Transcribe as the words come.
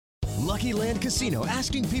Lucky Land Casino,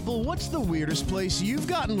 asking people, what's the weirdest place you've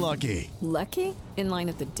gotten lucky? Lucky? In line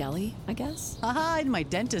at the deli, I guess? Aha, in my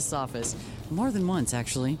dentist's office. More than once,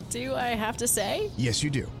 actually. Do I have to say? Yes, you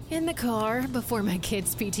do. In the car before my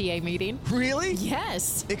kids' PTA meeting. Really?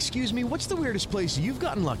 Yes. Excuse me, what's the weirdest place you've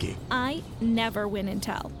gotten lucky? I never win and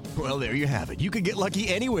tell. Well, there you have it. You can get lucky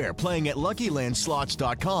anywhere, playing at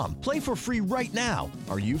LuckyLandSlots.com. Play for free right now.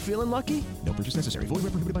 Are you feeling lucky? No purchase necessary. Void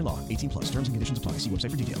where prohibited by law. 18+. Terms and conditions apply. See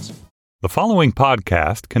website for details. The following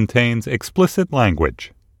podcast contains explicit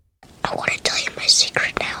language. I want to tell you my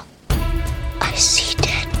secret now. I see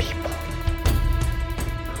dead people.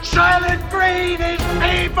 Silent Green is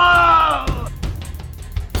people!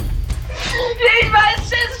 She's my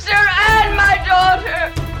sister and my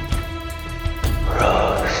daughter!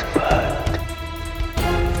 Rosebud.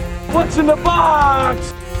 What's in the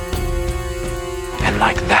box? And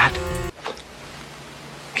like that,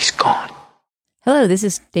 he's gone. Hello, this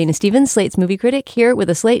is Dana Stevens, Slate's movie critic, here with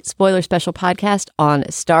a Slate spoiler special podcast on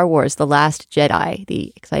Star Wars: The Last Jedi,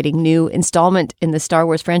 the exciting new installment in the Star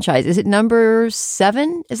Wars franchise. Is it number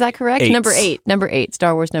 7? Is that correct? 8. Number 8. Number 8.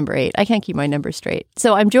 Star Wars number 8. I can't keep my numbers straight.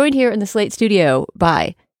 So I'm joined here in the Slate studio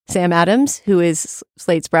by Sam Adams, who is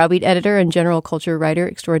Slate's Browbeat editor and general culture writer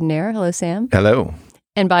extraordinaire. Hello, Sam. Hello.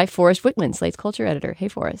 And by Forrest Wickman, Slate's culture editor. Hey,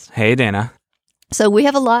 Forrest. Hey, Dana. So we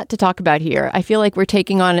have a lot to talk about here. I feel like we're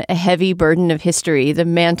taking on a heavy burden of history. The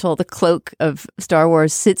mantle, the cloak of Star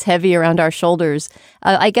Wars sits heavy around our shoulders.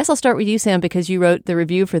 I guess I'll start with you, Sam, because you wrote the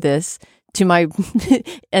review for this, to my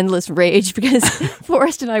endless rage, because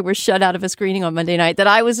Forrest and I were shut out of a screening on Monday night that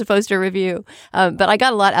I was supposed to review. But I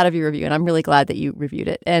got a lot out of your review, and I'm really glad that you reviewed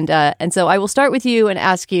it. And so I will start with you and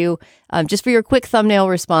ask you, just for your quick thumbnail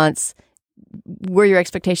response, were your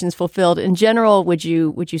expectations fulfilled? In general, would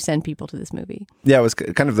you send people to this movie? Yeah, it was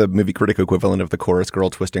kind of the movie critic equivalent of the chorus girl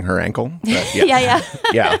twisting her ankle. But Yeah.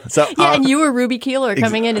 Yeah. So, and you were Ruby Keeler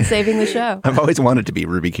coming in and saving the show. I've always wanted to be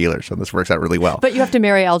Ruby Keeler, so this works out really well. But you have to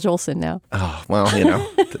marry Al Jolson now. Oh, well, you know,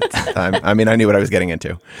 I knew what I was getting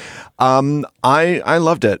into. I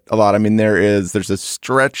loved it a lot. I mean, there's a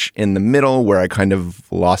stretch in the middle where I kind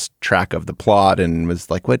of lost track of the plot and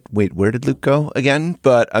was like, wait, where did Luke go again?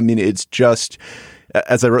 But I mean, it's just,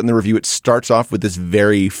 as I wrote in the review, it starts off with this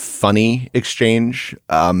very funny exchange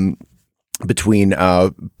between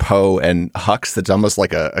Poe and Hux that's almost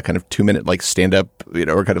like a kind of 2-minute like stand-up,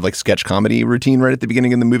 or kind of like sketch comedy routine right at the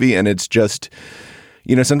beginning of the movie. And it's just,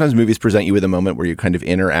 sometimes movies present you with a moment where you're kind of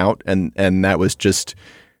in or out. And that was just,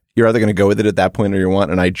 you're either going to go with it at that point or you want.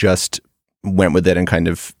 And I just went with it and kind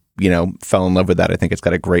of, fell in love with that. I think it's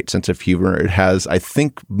got a great sense of humor. It has, I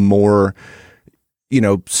think, more,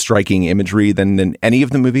 striking imagery than any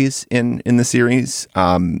of the movies in the series.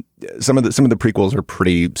 Some of the prequels are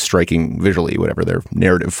pretty striking visually, whatever their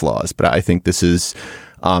narrative flaws. But I think this is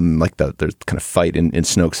like there's kind of fight in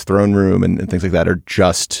Snoke's throne room and things like that are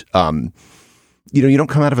just, you don't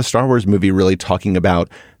come out of a Star Wars movie really talking about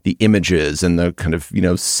the images and the kind of,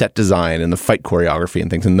 set design and the fight choreography and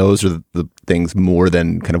things. And those are the things more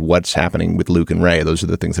than kind of what's happening with Luke and Rey. Those are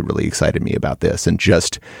the things that really excited me about this. And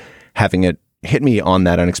just having it hit me on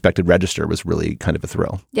that unexpected register was really kind of a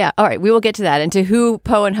thrill. Yeah. All right. We will get to that and to who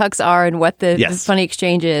Poe and Hux are and what the funny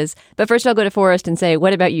exchange is. But first I'll go to Forrest and say,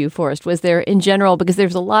 what about you, Forrest? Was there in general, because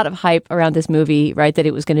there's a lot of hype around this movie, right, that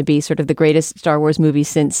it was going to be sort of the greatest Star Wars movie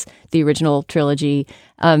since the original trilogy.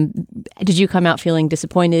 Did you come out feeling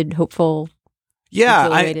disappointed, hopeful? Yeah,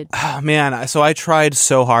 so I tried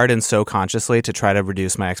so hard and so consciously to try to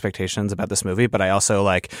reduce my expectations about this movie, but I also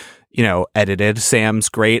edited Sam's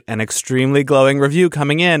great and extremely glowing review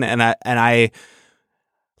coming in, and I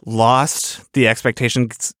lost the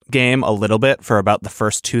expectations game a little bit for about the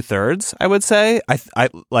first 2/3. I would say I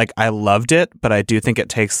loved it, but I do think it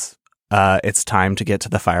takes its time to get to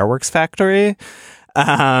the fireworks factory,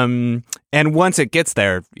 and once it gets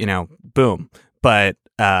there, boom. But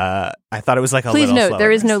I thought it was like a Please little note, slower.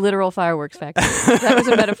 there is no literal fireworks factory. That was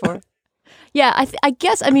a metaphor. Yeah, I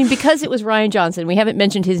guess, because it was Rian Johnson, we haven't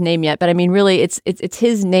mentioned his name yet, but really it's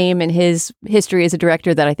his name and his history as a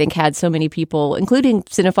director that I think had so many people, including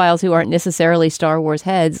cinephiles who aren't necessarily Star Wars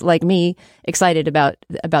heads like me, excited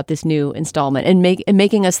about this new installment and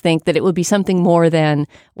making us think that it would be something more than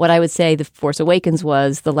what I would say The Force Awakens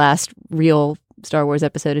was, the last real Star Wars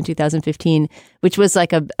episode in 2015, which was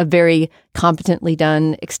like a very competently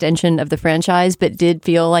done extension of the franchise, but did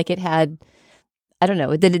feel like it had, I don't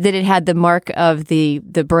know, that it had the mark of the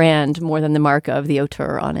brand more than the mark of the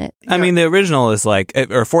auteur on it. I mean, the original is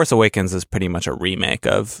Force Awakens is pretty much a remake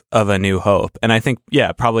of A New Hope. And I think,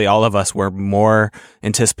 probably all of us were more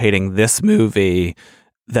anticipating this movie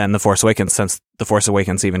than The Force Awakens since The Force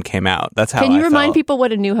Awakens even came out. That's how Can you I remind felt. people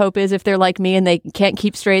what A New Hope is if they're like me and they can't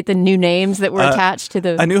keep straight the new names that were attached to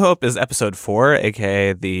the... A New Hope is episode 4,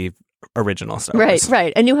 aka the original Star Wars.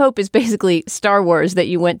 Right. A New Hope is basically Star Wars that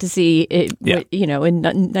you went to see, in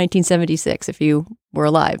 1976 if you were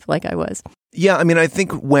alive, like I was. Yeah, I mean, I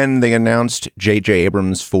think when they announced J.J.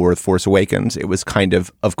 Abrams for The Force Awakens, it was kind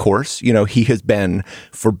of course, he has been,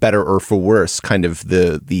 for better or for worse, kind of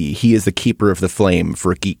he is the keeper of the flame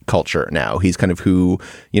for geek culture now. He's kind of who,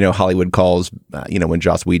 Hollywood calls, when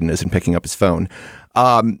Joss Whedon isn't picking up his phone.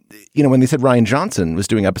 When they said Rian Johnson was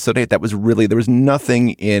doing episode 8, that was really, there was nothing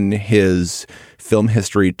in his film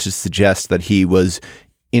history to suggest that he was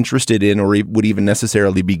interested in or would even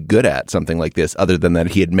necessarily be good at something like this, other than that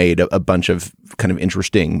he had made a bunch of kind of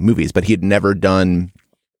interesting movies, but he had never done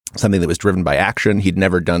something that was driven by action. He'd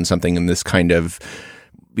never done something in this kind of,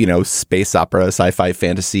 space opera, sci-fi,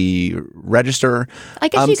 fantasy register. I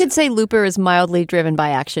guess you could say Looper is mildly driven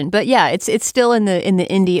by action, but yeah, it's still in the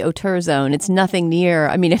indie auteur zone. It's nothing near.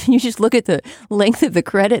 I mean, if you just look at the length of the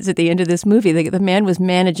credits at the end of this movie, the man was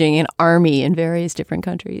managing an army in various different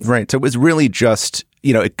countries. Right. So it was really just,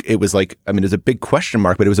 it was like, I mean, it was a big question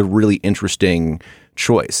mark, but it was a really interesting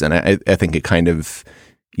choice, and I think it kind of,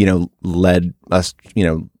 led us,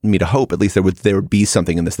 me to hope at least there would be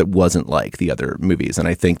something in this that wasn't like the other movies. And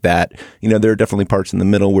I think that, there are definitely parts in the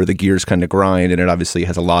middle where the gears kind of grind, and it obviously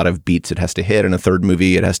has a lot of beats it has to hit, and a third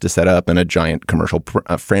movie it has to set up, and a giant commercial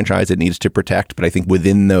franchise it needs to protect. But I think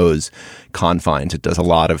within those confines, it does a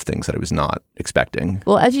lot of things that I was not expecting.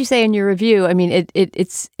 Well, as you say in your review, I mean,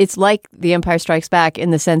 it's like The Empire Strikes Back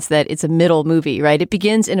in the sense that it's a middle movie, right? It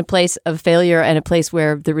begins in a place of failure and a place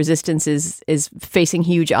where the resistance is facing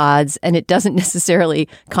huge odds, and it doesn't necessarily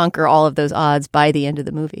conquer all of those odds by the end of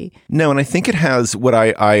the movie. No, and I think it has what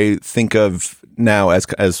I think of now as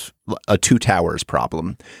a Two Towers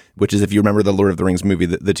problem, which is, if you remember the Lord of the Rings movie,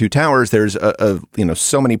 the Two Towers, there's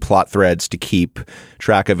so many plot threads to keep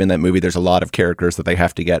track of in that movie. There's a lot of characters that they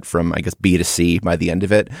have to get from, I guess, B to C by the end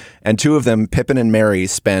of it. And two of them, Pippin and Merry,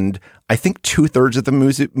 spend, I think, 2/3 of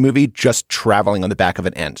the movie just traveling on the back of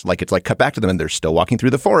an Ent. Like, it's like cut back to them and they're still walking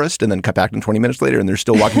through the forest, and then cut back to them 20 minutes later and they're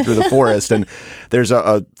still walking through the forest. And there's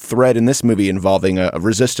a thread in this movie involving a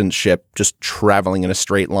resistance ship just traveling in a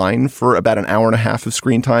straight line for about an hour and a half of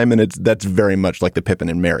screen time. And that's very much like the Pippin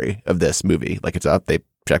and Merry of this movie. Like, it's up, they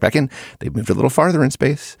check back in, they moved a little farther in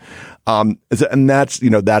space. And that's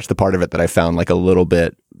the part of it that I found like a little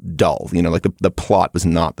bit dull. Like the plot was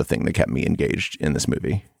not the thing that kept me engaged in this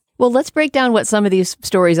movie. Well, let's break down what some of these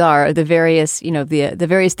stories are, the various, the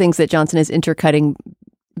various things that Johnson is intercutting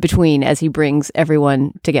between as he brings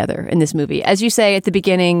everyone together in this movie. As you say at the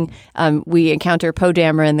beginning, we encounter Poe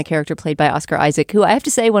Dameron, the character played by Oscar Isaac, who I have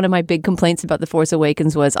to say one of my big complaints about The Force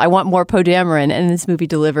Awakens was I want more Poe Dameron, and this movie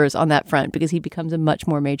delivers on that front because he becomes a much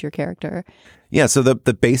more major character. Yeah, so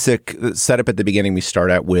the basic setup at the beginning, we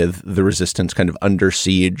start out with the Resistance kind of under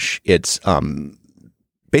siege. It's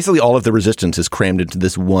basically all of the Resistance is crammed into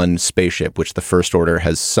this one spaceship, which the First Order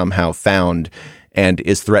has somehow found and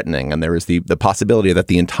is threatening. And there is the possibility that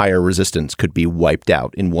the entire Resistance could be wiped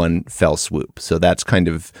out in one fell swoop. So that's kind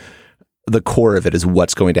of the core of it, is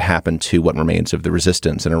what's going to happen to what remains of the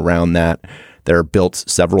Resistance. And around that, there are built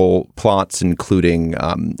several plots, including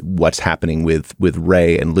what's happening with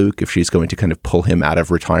Rey and Luke, if she's going to kind of pull him out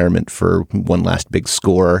of retirement for one last big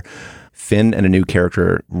score. Finn and a new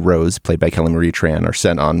character, Rose, played by Kelly Marie Tran, are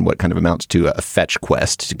sent on what kind of amounts to a fetch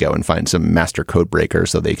quest to go and find some master code breaker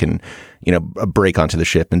so they can, break onto the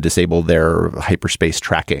ship and disable their hyperspace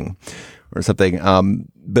tracking or something.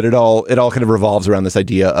 But it all kind of revolves around this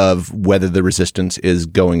idea of whether the Resistance is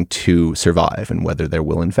going to survive and whether there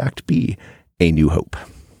will in fact be a new hope.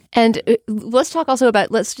 And let's talk also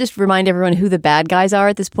about, let's just remind everyone who the bad guys are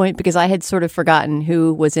at this point, because I had sort of forgotten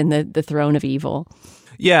who was in the throne of evil.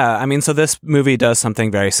 Yeah, I mean, so this movie does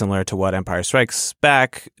something very similar to what Empire Strikes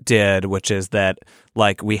Back did, which is that,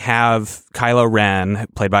 like, we have Kylo Ren,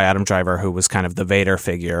 played by Adam Driver, who was kind of the Vader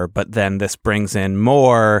figure, but then this brings in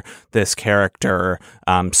more this character,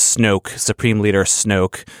 Snoke, Supreme Leader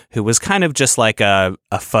Snoke, who was kind of just like a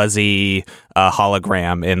fuzzy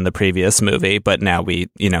hologram in the previous movie, but now we,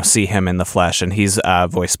 see him in the flesh, and he's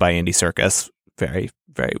voiced by Andy Serkis very,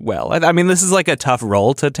 very well. I mean, this is like a tough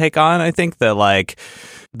role to take on. I think that, like,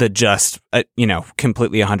 the just,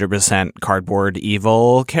 completely 100% cardboard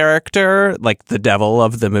evil character, like the devil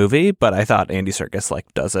of the movie. But I thought Andy Serkis,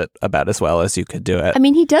 does it about as well as you could do it. I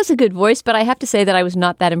mean, he does a good voice, but I have to say that I was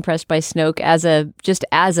not that impressed by Snoke as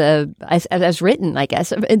written, I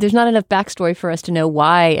guess. There's not enough backstory for us to know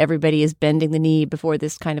why everybody is bending the knee before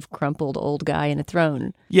this kind of crumpled old guy in a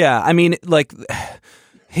throne. Yeah, I mean,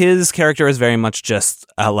 his character is very much just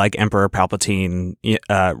like Emperor Palpatine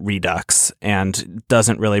redux and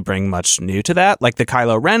doesn't really bring much new to that. Like the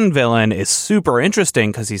Kylo Ren villain is super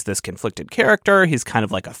interesting because he's this conflicted character. He's kind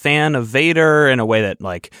of like a fan of Vader in a way that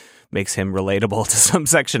like makes him relatable to some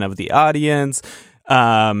section of the audience.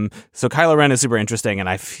 So Kylo Ren is super interesting, and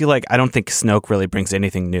I feel like I don't think Snoke really brings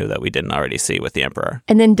anything new that we didn't already see with the Emperor.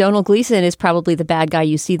 And then Domhnall Gleeson is probably the bad guy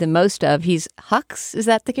you see the most of. He's Hux, is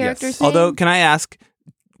that the character's name? Although, can I ask,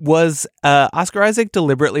 was Oscar Isaac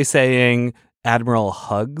deliberately saying Admiral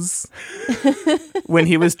Hugs when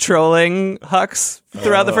he was trolling Hux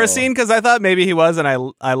throughout the first scene? Because I thought maybe he was, and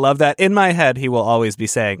I love that. In my head, he will always be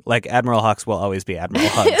saying, like, Admiral Hux will always be Admiral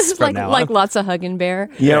Hugs from now on. Like lots of hug and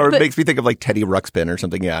bear. Yeah, or it makes me think of like Teddy Ruxpin or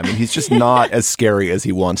something. Yeah, I mean, he's just not as scary as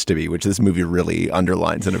he wants to be, which this movie really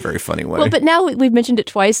underlines in a very funny way. Well, but now we've mentioned it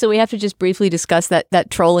twice, so we have to just briefly discuss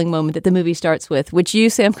that trolling moment that the movie starts with, which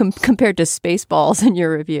you, Sam, compared to Spaceballs in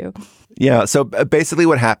your review. Yeah, so basically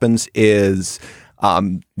what happens is,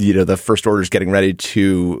 the First Order's getting ready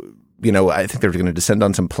to, I think they're going to descend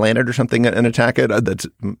on some planet or something and attack it.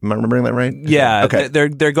 Am I remembering that right? Yeah, okay.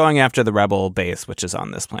 They're going after the Rebel base, which is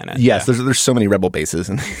on this planet. Yes, yeah. There's so many Rebel bases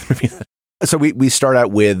in these movies. So we start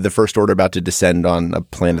out with the First Order about to descend on a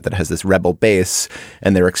planet that has this Rebel base,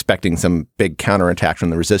 and they're expecting some big counterattack from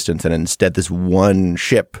the Resistance, and instead this one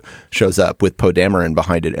ship shows up with Poe Dameron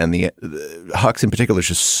behind it, and the Hux in particular is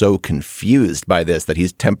just so confused by this that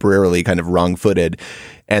he's temporarily kind of wrong-footed,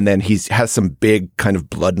 and then he has some big kind of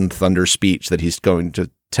blood and thunder speech that he's going to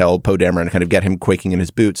tell Poe Dameron to kind of get him quaking in his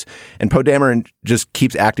boots. And Poe Dameron just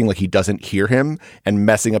keeps acting like he doesn't hear him and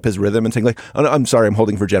messing up his rhythm and saying like, oh, no, I'm sorry, I'm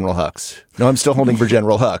holding for General Hux. No, I'm still holding for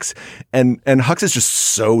General Hux. And Hux is just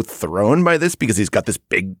so thrown by this because he's got this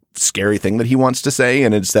big scary thing that he wants to say.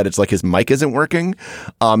 And instead it's like his mic isn't working,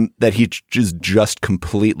 that he is just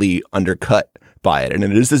completely undercut by it. And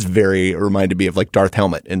it is this very reminded me of like Darth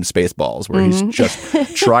Helmet in Spaceballs, where he's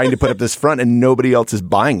just trying to put up this front and nobody else is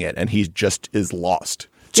buying it. And he just is lost.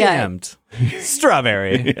 Jammed.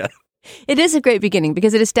 Strawberry. Yeah. It is a great beginning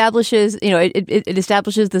because it establishes, it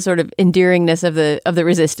establishes the sort of endearingness of the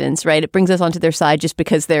Resistance, right? It brings us onto their side just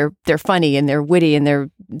because they're funny and they're witty and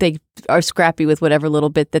they are scrappy with whatever little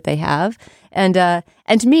bit that they have. And to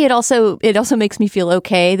me, it also makes me feel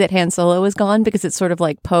okay that Han Solo is gone because it's sort of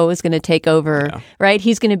like Poe is going to take over, right?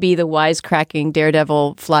 He's going to be the wisecracking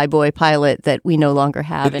daredevil flyboy pilot that we no longer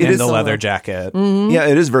have. In the leather jacket. Mm-hmm. Yeah,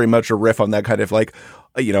 it is very much a riff on that kind of like,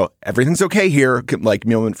 everything's okay here, like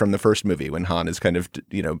moment from the first movie when Han is kind of,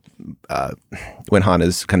 when Han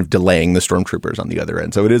is kind of delaying the stormtroopers on the other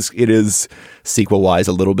end. So it is sequel-wise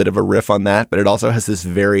a little bit of a riff on that, but it also has this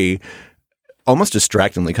very almost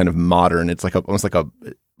distractingly kind of modern. It's like almost like a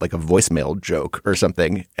voicemail joke or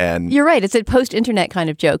something. And you're right. It's a post-internet kind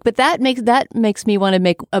of joke, but that makes me want to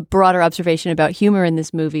make a broader observation about humor in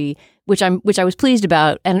this movie, which I was pleased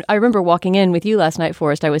about. And I remember walking in with you last night,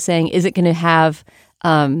 Forrest. I was saying, is it going to have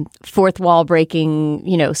fourth wall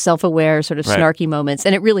breaking, self-aware sort of snarky moments?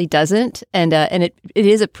 And it really doesn't. And it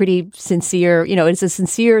is a pretty sincere, it's a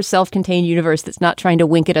sincere self-contained universe that's not trying to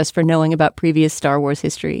wink at us for knowing about previous Star Wars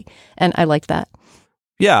history. And I like that.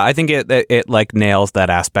 Yeah, I think it like nails that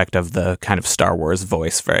aspect of the kind of Star Wars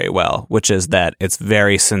voice very well, which is that it's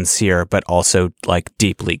very sincere, but also like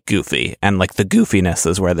deeply goofy. And like the goofiness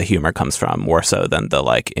is where the humor comes from more so than the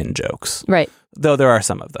like in jokes. Right. Though there are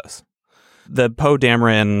some of those. The Poe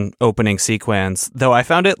Dameron opening sequence, though I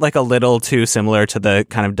found it like a little too similar to the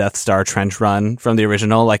kind of Death Star trench run from the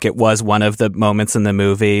original. Like it was one of the moments in the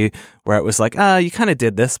movie where it was like, you kind of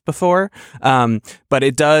did this before. But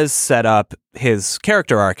it does set up his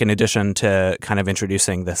character arc in addition to kind of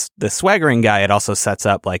introducing this swaggering guy. It also sets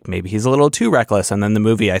up like maybe he's a little too reckless. And then the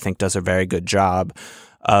movie, I think, does a very good job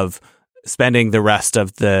of spending the rest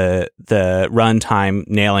of the runtime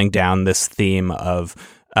nailing down this theme of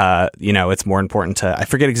it's more important to, I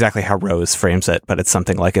forget exactly how Rose frames it, but it's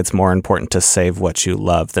something like it's more important to save what you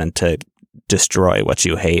love than to destroy what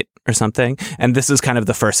you hate or something. And this is kind of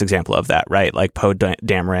the first example of that, right? Like Poe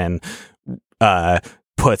Dameron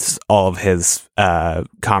puts all of his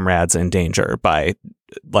comrades in danger by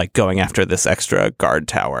like going after this extra guard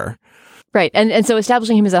tower. Right. And so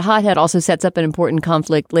establishing him as a hothead also sets up an important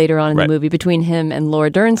conflict later on in the movie between him and Laura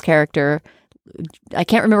Dern's character. I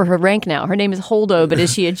can't remember her rank now. Her name is Holdo, but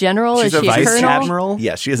is she a general? She's is she a vice colonel? admiral?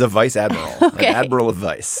 Yes, she is a vice admiral. Okay. An admiral of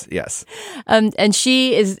vice, yes. And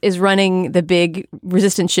she is running the big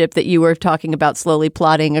resistance ship that you were talking about slowly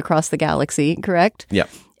plotting across the galaxy, correct? Yep.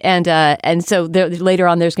 And so later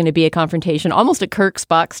on, there's going to be a confrontation, almost a Kirk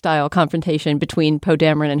Spock style confrontation between Poe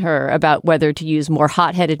Dameron and her about whether to use more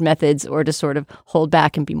hot-headed methods or to sort of hold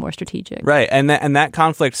back and be more strategic. Right, and that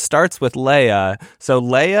conflict starts with Leia. So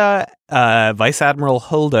Leia, Vice Admiral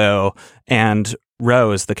Holdo, and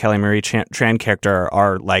Rose, the Kelly Marie Tran character,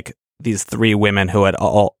 are like these three women who had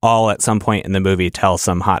all at some point in the movie tell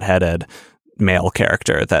some hot-headed male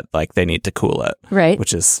character that like they need to cool it. Right.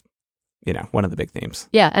 Which is, one of the big themes.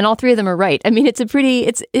 Yeah, and all three of them are right. I mean, it's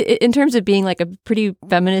in terms of being like a pretty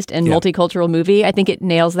feminist and multicultural movie, I think it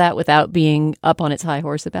nails that without being up on its high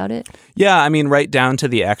horse about it. Yeah, I mean, right down to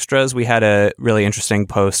the extras. We had a really interesting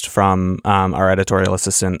post from our editorial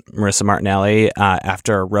assistant, Marissa Martinelli,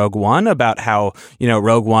 after Rogue One about how,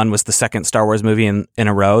 Rogue One was the second Star Wars movie in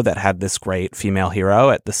a row that had this great female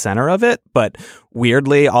hero at the center of it. But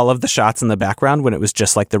weirdly, all of the shots in the background, when it was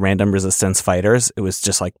just like the random resistance fighters, it was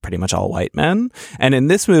just like pretty much all white men. And in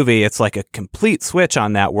this movie, it's like a complete switch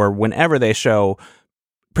on that, where whenever they show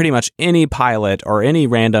pretty much any pilot or any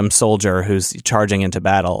random soldier who's charging into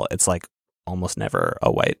battle, it's like almost never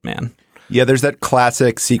a white man. Yeah, there's that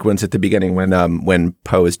classic sequence at the beginning when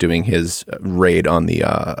Poe is doing his raid on the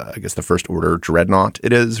I guess the First Order dreadnought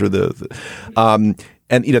it is, or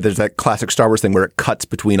and there's that classic Star Wars thing where it cuts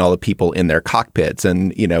between all the people in their cockpits,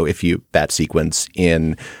 and that sequence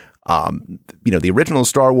in the original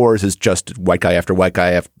Star Wars is just white guy after white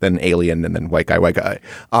guy, then alien, and then white guy.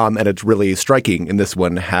 And it's really striking in this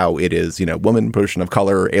one how it is, woman, person of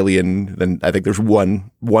color, alien. Then I think there's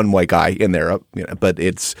one white guy in there, but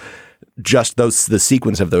it's just the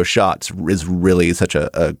sequence of those shots is really such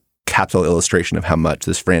a capsule illustration of how much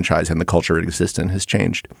this franchise and the culture it exists in has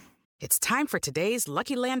changed. It's time for today's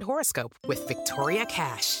Lucky Land horoscope with Victoria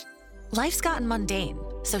Cash. Life's gotten mundane,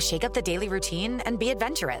 so shake up the daily routine and be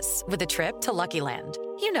adventurous with a trip to Lucky Land.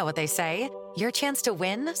 You know what they say, your chance to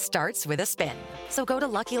win starts with a spin. So go to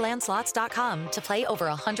LuckyLandSlots.com to play over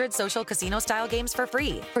 100 social casino-style games for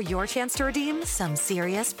free for your chance to redeem some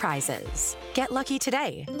serious prizes. Get lucky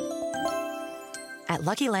today at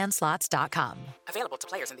LuckyLandSlots.com. Available to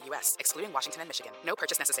players in the U.S., excluding Washington and Michigan. No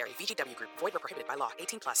purchase necessary. VGW Group. Void where prohibited by law.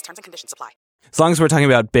 18+. Terms and conditions apply. As long as we're talking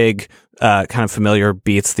about big, kind of familiar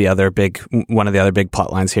beats, one of the other big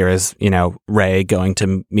plot lines here is, Rey going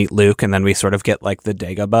to meet Luke, and then we sort of get like the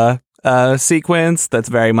Dagobah sequence that's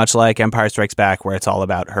very much like Empire Strikes Back, where it's all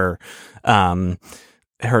about her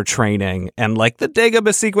training. And like the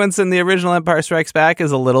Dagobah sequence in the original Empire Strikes Back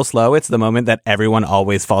is a little slow. It's the moment that everyone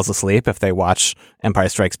always falls asleep if they watch Empire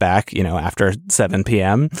Strikes Back, after 7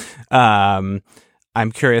 p.m.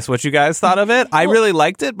 I'm curious what you guys thought of it. I really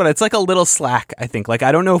liked it, but it's like a little slack, I think. Like,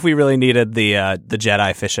 I don't know if we really needed the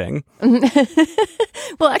Jedi fishing.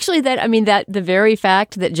 Well, actually, that the very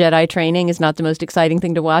fact that Jedi training is not the most exciting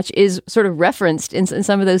thing to watch is sort of referenced in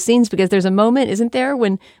some of those scenes, because there's a moment, isn't there,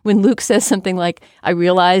 when Luke says something like, I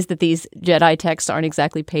realize that these Jedi texts aren't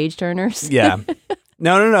exactly page turners. Yeah.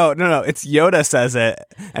 No. It's Yoda says it,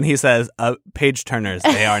 and he says, page turners,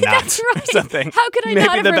 they are not. That's right. Something. How could I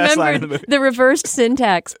not have remembered the reversed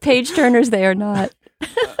syntax? Page turners, they are not.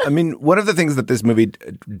 I mean, one of the things that this movie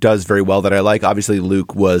does very well that I like, obviously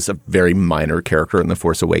Luke was a very minor character in The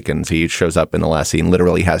Force Awakens. He shows up in the last scene,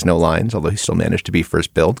 literally has no lines, although he still managed to be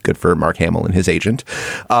first billed. Good for Mark Hamill and his agent.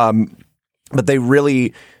 But they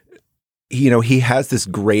really, he has this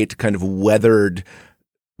great kind of weathered,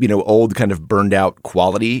 old kind of burned out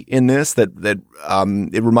quality in this that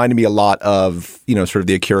it reminded me a lot of, sort of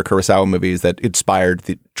the Akira Kurosawa movies that inspired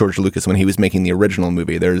George Lucas when he was making the original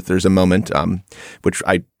movie. There's a moment, which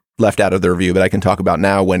I left out of the review, but I can talk about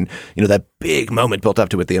now, when, that big moment built up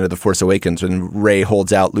to at the end of The Force Awakens when Rey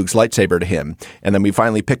holds out Luke's lightsaber to him. And then we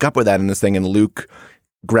finally pick up with that in this thing, and Luke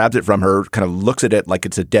grabs it from her, kind of looks at it like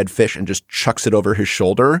it's a dead fish, and just chucks it over his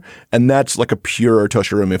shoulder. And that's like a pure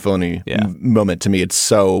Toshiro Mifune moment to me. It's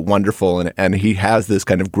so wonderful. And he has this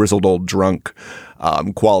kind of grizzled old drunk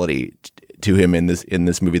quality to him in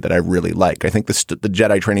this movie that I really like. I think the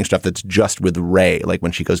Jedi training stuff that's just with Rey, like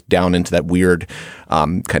when she goes down into that weird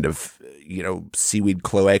kind of seaweed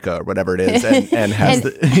cloaca or whatever it is, and has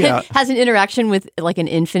has an interaction with like an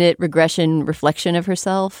infinite regression reflection of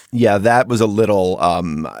herself. Yeah, that was a little,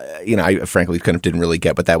 I frankly kind of didn't really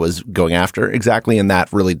get what that was going after exactly, and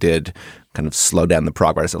that really did kind of slow down the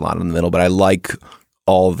progress a lot in the middle. But I like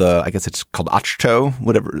all the, I guess it's called Ahch-To,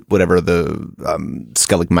 whatever the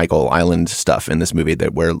Skellig Michael Island stuff in this movie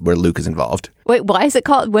where Luke is involved. Wait, why is it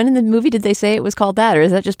called? When in the movie did they say it was called that, or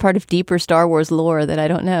is that just part of deeper Star Wars lore that I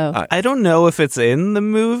don't know? I don't know if it's in the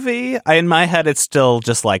movie. In my head, it's still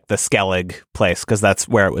just like the Skellig place because that's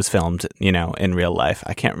where it was filmed, in real life.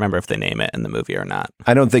 I can't remember if they name it in the movie or not.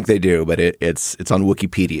 I don't think they do, but it's on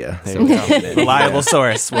Wikipedia. So. Reliable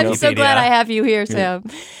source. Wikipedia. I'm so glad I have you here, Sam.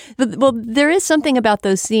 But, well, there is something about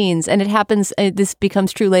those scenes, and it happens. This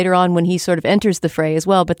becomes true later on when he sort of enters the fray as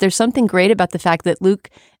well. But there's something great about the fact that Luke,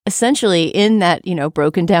 essentially in that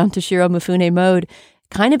broken down Toshiro Mifune mode,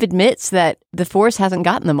 kind of admits that the Force hasn't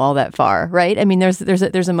gotten them all that far, right? I mean, there's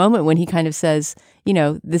a moment when he kind of says,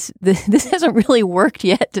 this hasn't really worked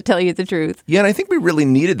yet, to tell you the truth. Yeah, and I think we really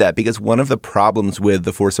needed that because one of the problems with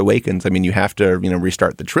The Force Awakens, I mean, you have to,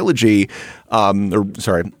 restart the trilogy,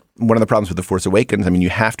 one of the problems with The Force Awakens, I mean, you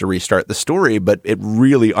have to restart the story, but it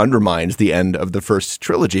really undermines the end of the first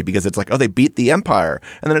trilogy because it's like, oh, they beat the Empire.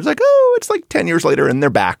 And then it's like, oh, it's like 10 years later and they're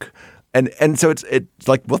back. And so it's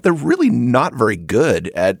like, well, they're really not very good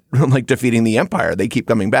at like defeating the Empire. They keep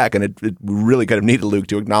coming back, and it really kind of needed Luke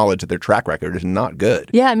to acknowledge that their track record is not good.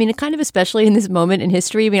 Yeah, I mean, it kind of especially in this moment in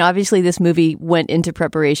history. I mean, obviously this movie went into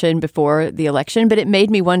preparation before the election, but it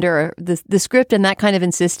made me wonder the script and that kind of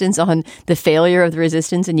insistence on the failure of the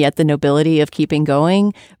resistance and yet the nobility of keeping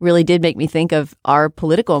going really did make me think of our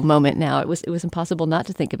political moment now. It was impossible not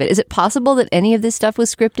to think of it. Is it possible that any of this stuff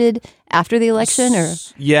was scripted after the election? Or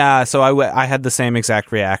yeah, so I had the same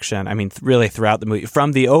exact reaction. I mean, really throughout the movie,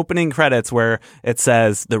 from the opening credits where it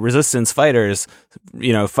says the resistance fighters,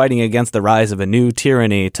 fighting against the rise of a new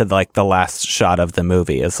tyranny, to like the last shot of the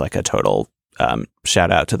movie is like a total shout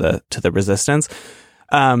out to the resistance.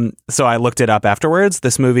 So I looked it up afterwards.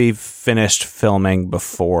 This movie finished filming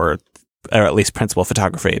before, or at least principal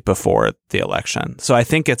photography before the election. So I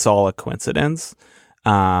think it's all a coincidence.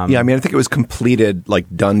 I mean, I think it was completed, like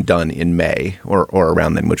done in May or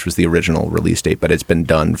around then, which was the original release date, but it's been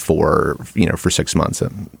done for 6 months.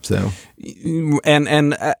 So,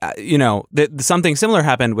 something similar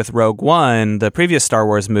happened with Rogue One, the previous Star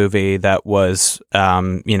Wars movie that was,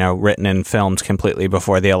 written and filmed completely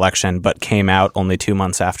before the election, but came out only 2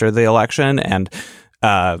 months after the election. And,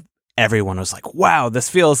 everyone was like, wow, this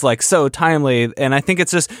feels like so timely. And I think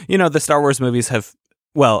it's just, the Star Wars movies have,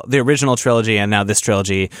 well, the original trilogy and now this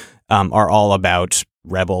trilogy are all about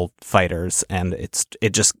rebel fighters, and it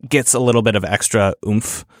just gets a little bit of extra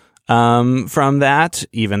oomph from that,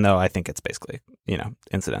 even though I think it's basically,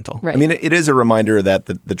 incidental. Right. I mean, it is a reminder that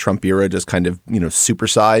the Trump era just kind of,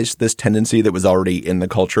 supersized this tendency that was already in the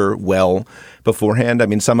culture well beforehand. I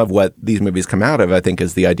mean, some of what these movies come out of, I think,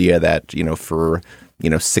 is the idea that, for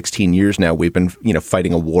 16 years now, we've been,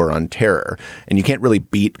 fighting a war on terror, and you can't really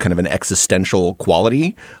beat kind of an existential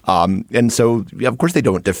quality. And so, of course, they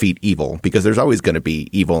don't defeat evil because there's always going to be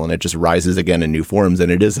evil, and it just rises again in new forms,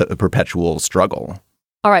 and it is a perpetual struggle.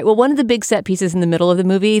 All right. Well, one of the big set pieces in the middle of the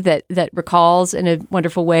movie that recalls in a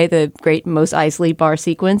wonderful way the great Mos Eisley bar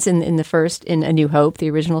sequence in A New Hope, the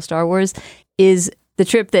original Star Wars, is the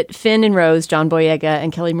trip that Finn and Rose, John Boyega,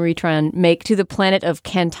 and Kelly Marie Tran make to the planet of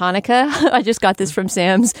Cantonica. I just got this from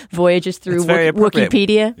Sam's Voyages Through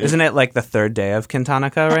Wikipedia. Isn't it like the third day of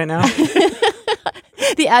Cantonica right now?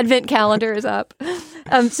 The advent calendar is up.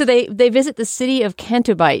 So they visit the city of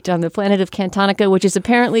Cantobite on the planet of Cantonica, which is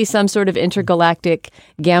apparently some sort of intergalactic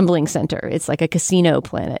gambling center. It's like a casino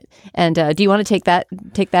planet. And do you want to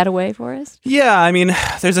take that away for us? Yeah, I mean,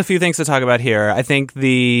 there's a few things to talk about here. I think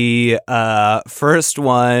the first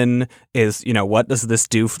one is, what does this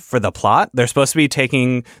do for the plot? They're supposed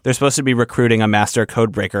to be recruiting a master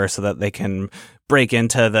codebreaker so that they can break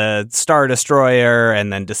into the Star Destroyer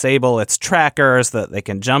and then disable its trackers so that they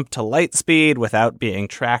can jump to light speed without being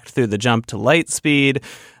tracked through the jump to light speed,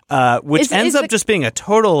 which ends up just being a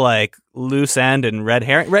total like loose end and red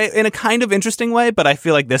herring, right? In a kind of interesting way, but I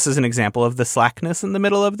feel like this is an example of the slackness in the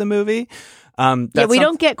middle of the movie. We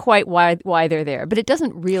don't get quite why they're there, but it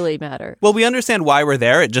doesn't really matter. Well, we understand why we're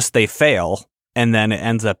there. It just they fail. And then it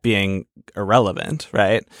ends up being irrelevant,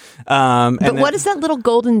 right? But what is that little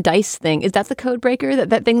golden dice thing? Is that the code breaker?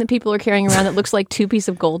 That thing that people are carrying around that looks like 2 pieces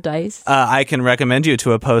of gold dice? I can recommend you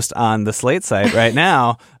to a post on the Slate site right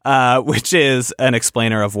now, which is an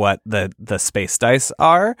explainer of what the space dice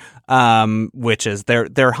are, which is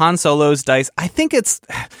they're Han Solo's dice. I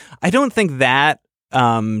don't think that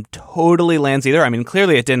totally lands either. I mean,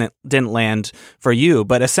 clearly it didn't land for you,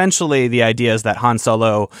 but essentially the idea is that Han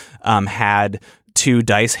Solo had two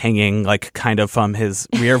dice hanging like kind of from his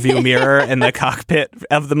rear view mirror in the cockpit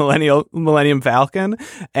of the Millennium Falcon.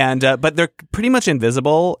 And but they're pretty much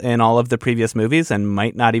invisible in all of the previous movies and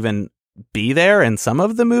might not even be there in some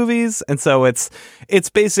of the movies. And so it's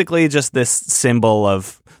basically just this symbol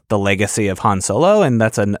of the legacy of Han Solo, and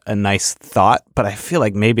that's a nice thought, but I feel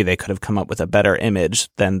like maybe they could have come up with a better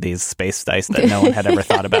image than these space dice that no one had ever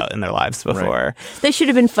thought about in their lives before. Right. They should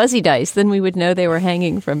have been fuzzy dice, then we would know they were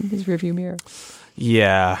hanging from his rearview mirror.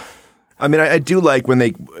 Yeah. I mean, I do like when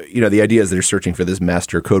they, the idea is they're searching for this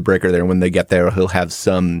master codebreaker there, and when they get there, he'll have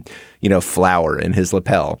some, flower in his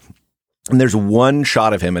lapel. And there's one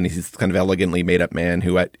shot of him, and he's kind of elegantly made up man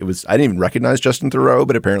who I didn't even recognize Justin Theroux,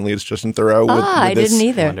 but apparently it's Justin Theroux. With I this, didn't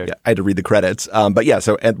either. Yeah, I had to read the credits. But yeah,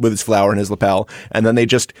 so with his flower in his lapel, and then they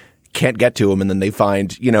just can't get to him, and then they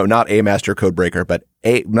find, not a master codebreaker, but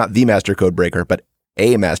not the master codebreaker, but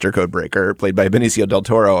a master codebreaker played by Benicio del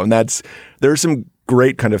Toro. And there's some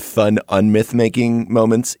great kind of fun unmyth-making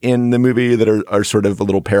moments in the movie that are sort of a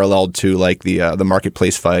little paralleled to like the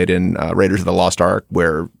marketplace fight in Raiders of the Lost Ark,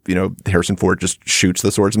 where Harrison Ford just shoots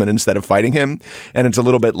the swordsman instead of fighting him, and it's a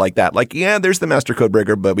little bit like that. Like, yeah, there's the master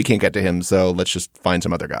codebreaker, but we can't get to him, so let's just find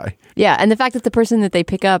some other guy. Yeah, and the fact that the person that they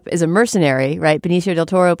pick up is a mercenary, right? Benicio del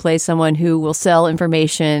Toro plays someone who will sell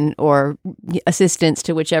information or assistance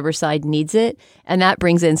to whichever side needs it, and that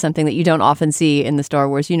brings in something that you don't often see in the Star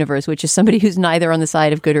Wars universe, which is somebody who's neither on the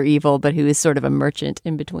side of good or evil, but who is sort of a merchant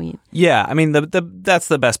in between. Yeah, I mean, that's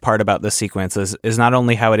the best part about this sequence is not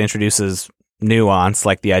only how it introduces nuance,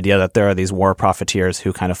 like the idea that there are these war profiteers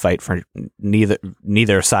who kind of fight for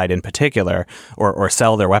neither side in particular, or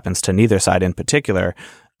sell their weapons to neither side in particular,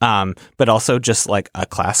 but also just like a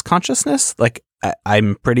class consciousness. Like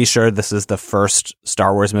I'm pretty sure this is the first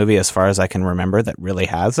Star Wars movie, as far as I can remember, that really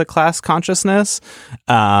has a class consciousness.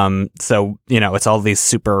 So, it's all these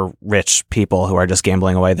super rich people who are just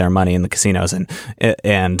gambling away their money in the casinos.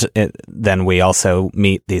 And then we also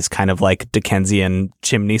meet these kind of like Dickensian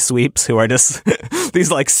chimney sweeps who are just these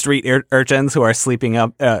like street urchins who are sweeping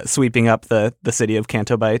up the city of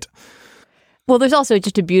Canto Bight. Well, there's also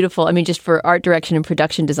just a beautiful, just for art direction and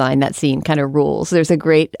production design, that scene kind of rules. There's a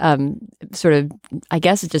great sort of, I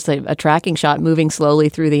guess it's just a tracking shot moving slowly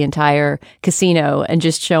through the entire casino and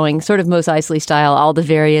just showing sort of Mos Eisley style all the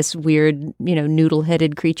various weird,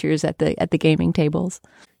 noodle-headed creatures at the gaming tables.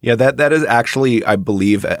 Yeah, that is actually, I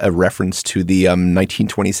believe, a reference to the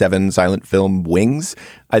 1927 silent film Wings.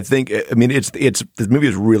 This movie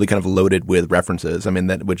is really kind of loaded with references.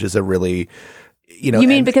 Which is a really... You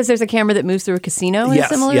mean because there's a camera that moves through a casino in a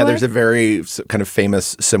similar way? There's a very kind of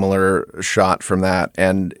famous similar shot from that.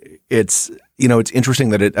 And it's interesting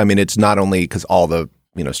that it's not only because all the,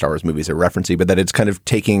 Star Wars movies are referencey, but that it's kind of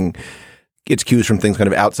taking its cues from things kind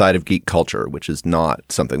of outside of geek culture, which is not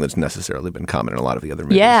something that's necessarily been common in a lot of the other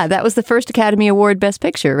movies. Yeah, that was the first Academy Award Best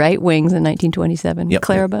Picture, right? Wings in 1927. Yep,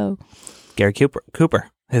 Clara Bow. Gary Cooper,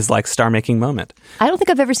 his like star-making moment. I don't think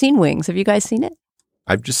I've ever seen Wings. Have you guys seen it?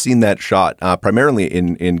 I've just seen that shot primarily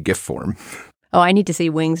in GIF form. Oh, I need to see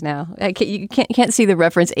Wings now. You can't see the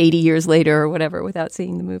reference 80 years later or whatever without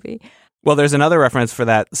seeing the movie. Well, there's another reference for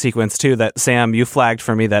that sequence too that Sam, you flagged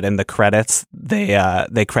for me, that in the credits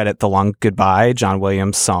they credit The Long Goodbye, John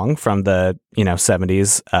Williams' song from the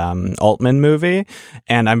 70s Altman movie,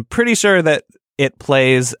 and I'm pretty sure that it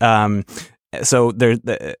plays. So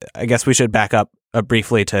I guess we should back up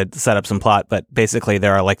briefly to set up some plot, but basically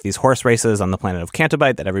there are like these horse races on the planet of Canto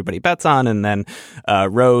Bight that everybody bets on, and then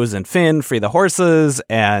Rose and Finn free the horses,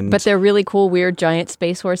 but they're really cool, weird, giant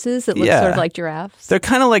space horses that look sort of like giraffes. They're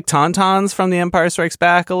kind of like Tauntauns from The Empire Strikes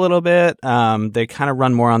Back a little bit. They kind of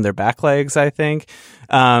run more on their back legs, I think.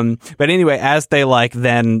 But anyway, as they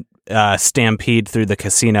then stampede through the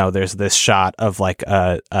casino, there's this shot of like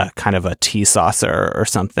a kind of a tea saucer or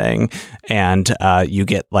something, and you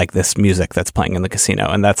get like this music that's playing in the casino,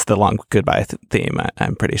 and that's the Long Goodbye theme,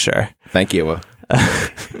 I'm pretty sure. Thank you.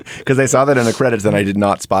 Because I saw that in the credits and I did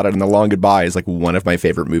not spot it. And The Long Goodbye is like one of my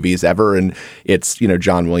favorite movies ever, and it's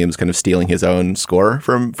John Williams kind of stealing his own score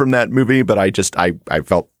from that movie, but I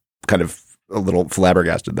felt kind of a little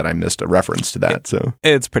flabbergasted that I missed a reference to that. So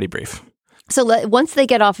it's pretty brief. So once they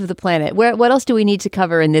get off of the planet, what else do we need to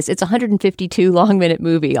cover in this? It's a 152 long-minute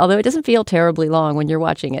movie, although it doesn't feel terribly long when you're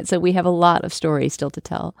watching it. So we have a lot of story still to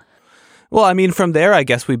tell. Well, from there, I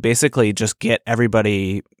guess we basically just get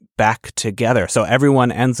everybody back together. So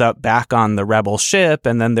everyone ends up back on the Rebel ship,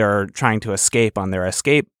 and then they're trying to escape on their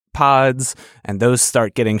escape pods, and those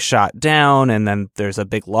start getting shot down, and then there's a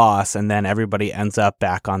big loss, and then everybody ends up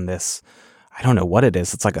back on this, I don't know what it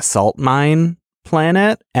is. It's like a salt mine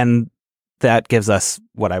planet, and that gives us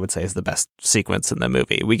what I would say is the best sequence in the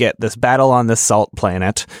movie. We get this battle on this salt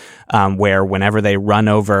planet where whenever they run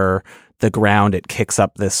over the ground, it kicks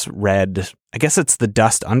up this red, I guess it's the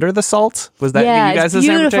dust under the salt. Was that you guys' it's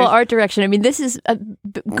beautiful art direction. I mean, this is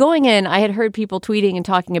going in. I had heard people tweeting and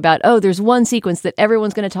talking about, there's one sequence that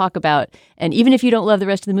everyone's going to talk about, and even if you don't love the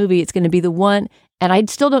rest of the movie, it's going to be the one. And I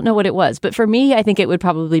still don't know what it was, but for me, I think it would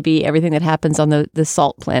probably be everything that happens on the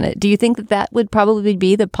salt planet. Do you think that would probably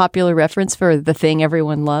be the popular reference for the thing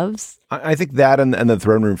everyone loves? I think that and the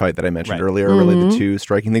throne room fight that I mentioned earlier are really the two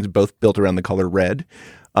striking things, both built around the color red.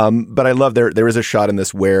 But I love there is a shot in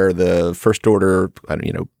this where the First Order,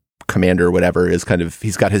 commander or whatever is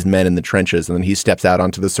he's got his men in the trenches, and then he steps out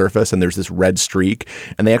onto the surface and there's this red streak,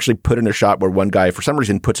 and they actually put in a shot where one guy for some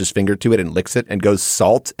reason puts his finger to it and licks it and goes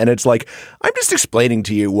salt, and it's like, I'm just explaining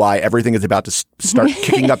to you why everything is about to start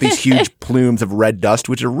kicking up these huge plumes of red dust,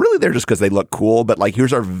 which are really there just because they look cool, but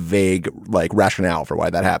here's our vague rationale for why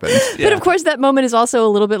that happens. But of course that moment is also a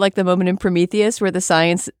little bit like the moment in Prometheus where the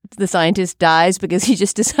scientist dies because he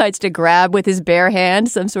just decides to grab with his bare hand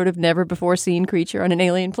some sort of never before seen creature on an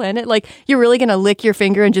alien planet. You're really going to lick your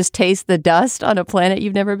finger and just taste the dust on a planet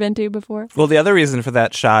you've never been to before? Well, the other reason for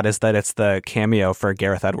that shot is that it's the cameo for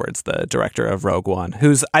Gareth Edwards, the director of Rogue One,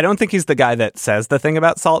 who's, I don't think he's the guy that says the thing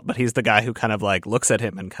about salt, but he's the guy who kind of looks at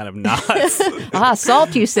him and kind of nods.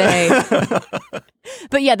 Salt, you say.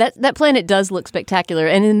 But yeah, that planet does look spectacular.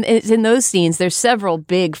 And in those scenes, there's several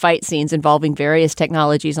big fight scenes involving various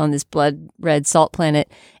technologies on this blood red salt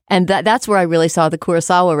planet. And that's where I really saw the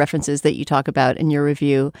Kurosawa references that you talk about in your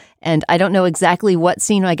review. And I don't know exactly what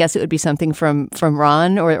scene. I guess it would be something from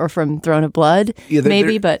Ron or from Throne of Blood,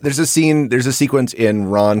 maybe. But there's a sequence in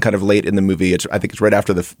Ron kind of late in the movie. I think it's right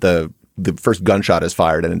after the first gunshot is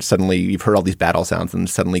fired, and suddenly you've heard all these battle sounds, and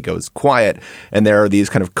suddenly goes quiet. And there are these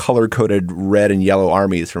kind of color-coded red and yellow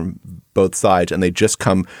armies from both sides, and they just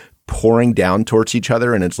come pouring down towards each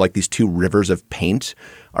other, and it's like these two rivers of paint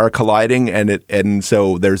are colliding, and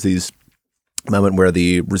so there's these moment where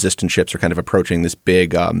the resistance ships are kind of approaching this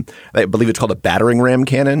big, I believe it's called a battering ram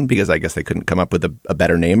cannon, because I guess they couldn't come up with a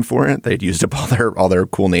better name for it. They'd used up all their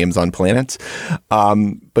cool names on planets,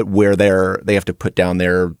 but where they have to put down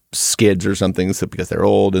their skids or something, so because they're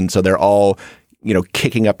old, and so they're all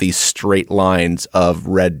kicking up these straight lines of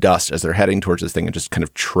red dust as they're heading towards this thing and just kind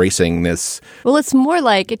of tracing this. Well, it's more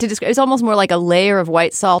like, it's almost more like a layer of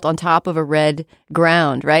white salt on top of a red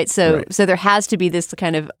ground, right? So there has to be this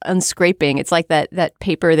kind of unscraping. It's like that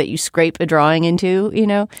paper that you scrape a drawing into,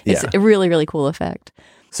 It's a really, really cool effect.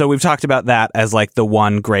 So we've talked about that as the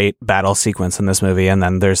one great battle sequence in this movie, and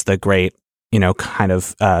then there's the great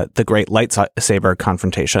the great lightsaber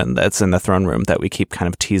confrontation that's in the throne room that we keep kind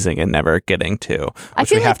of teasing and never getting to,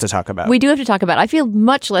 which we have to talk about. We do have to talk about. I feel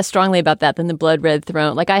much less strongly about that than the blood red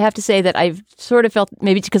throne. I have to say that I've sort of felt,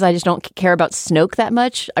 maybe it's because I just don't care about Snoke that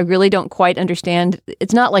much. I really don't quite understand.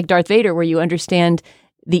 It's not like Darth Vader where you understand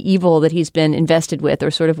the evil that he's been invested with,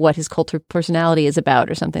 or sort of what his cult of personality is about,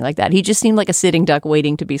 or something like that. He just seemed like a sitting duck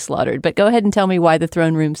waiting to be slaughtered. But go ahead and tell me why the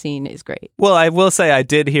throne room scene is great. Well, I will say I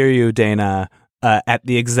did hear you, Dana, at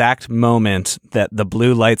the exact moment that the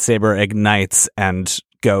blue lightsaber ignites and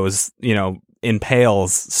goes,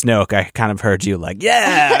 impales Snoke. I kind of heard you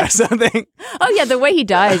yeah, or something. Oh yeah, the way he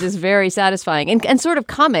dies is very satisfying and sort of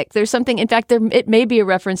comic. There's something, in fact, it may be a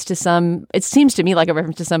reference to it seems to me like a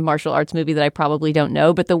reference to some martial arts movie that I probably don't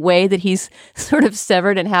know, but the way that he's sort of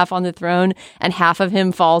severed in half on the throne and half of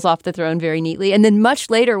him falls off the throne very neatly. And then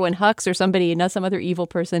much later when Hux or somebody, not some other evil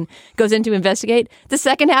person, goes in to investigate, the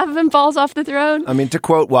second half of him falls off the throne. I mean, to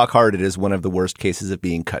quote Walk Hard, it is one of the worst cases of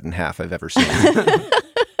being cut in half I've ever seen.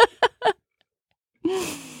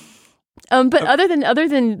 But other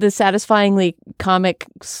than the satisfyingly comic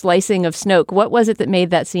slicing of Snoke, what was it that made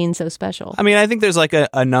that scene so special? I mean, I think there's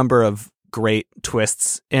a number of great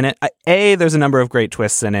twists in it. A, there's a number of great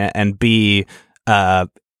twists in it, and B,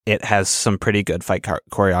 it has some pretty good fight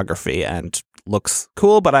choreography and looks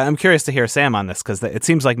cool. But I'm curious to hear Sam on this, because it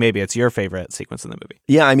seems like maybe it's your favorite sequence in the movie.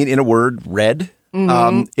 Yeah, I mean, in a word, red.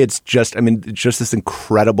 Mm-hmm. It's just this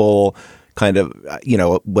incredible kind of,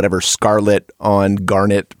 whatever scarlet on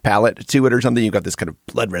garnet palette to it or something. You've got this kind of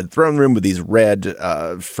blood red throne room with these red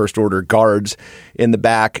First Order guards in the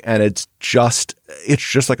back. And it's just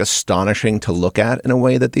astonishing to look at in a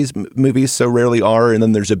way that these movies so rarely are. And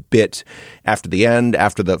then there's a bit after the end,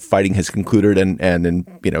 after the fighting has concluded and in,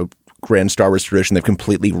 grand Star Wars tradition, they've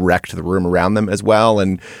completely wrecked the room around them as well.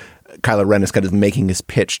 And Kylo Ren is kind of making his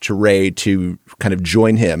pitch to Rey to kind of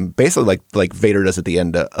join him, basically like Vader does at the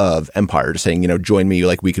end of Empire, just saying, join me,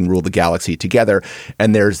 we can rule the galaxy together.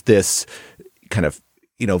 And there's this kind of,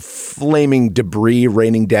 flaming debris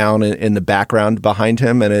raining down in the background behind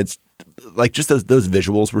him. And it's like just those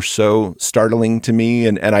visuals were so startling to me.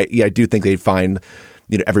 And I do think they find,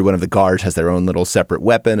 every one of the guards has their own little separate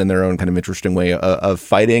weapon and their own kind of interesting way of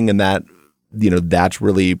fighting. And that, that's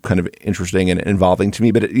really kind of interesting and involving to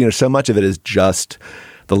me. But, so much of it is just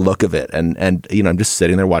the look of it. And I'm just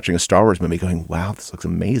sitting there watching a Star Wars movie going, wow, this looks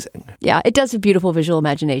amazing. Yeah, it does have beautiful visual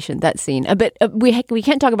imagination, that scene. But we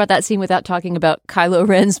can't talk about that scene without talking about Kylo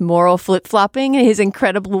Ren's moral flip-flopping and his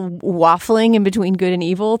incredible waffling in between good and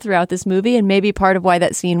evil throughout this movie. And maybe part of why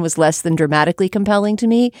that scene was less than dramatically compelling to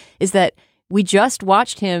me is that we just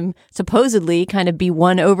watched him supposedly kind of be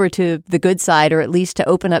won over to the good side, or at least to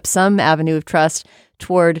open up some avenue of trust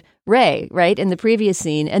toward Rey, right, in the previous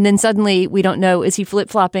scene. And then suddenly we don't know, is he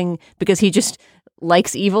flip-flopping because he just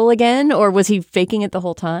likes evil again, or was he faking it the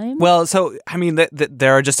whole time? Well, so, I mean,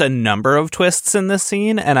 there are just a number of twists in this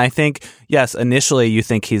scene. And I think, yes, initially you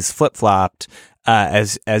think he's flip-flopped,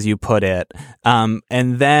 as you put it.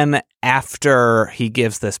 And then after he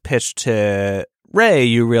gives this pitch to Rey,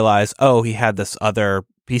 you realize,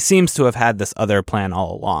 he seems to have had this other plan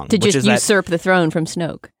all along. To just usurp the throne from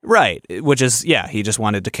Snoke. Right. Which is, he just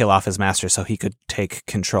wanted to kill off his master so he could take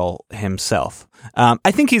control himself.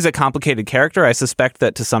 I think he's a complicated character. I suspect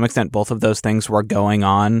that to some extent both of those things were going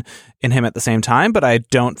on in him at the same time, but I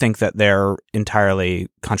don't think that they're entirely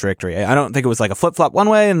contradictory. I don't think it was like a flip-flop one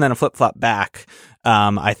way and then a flip-flop back.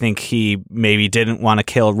 I think he maybe didn't want to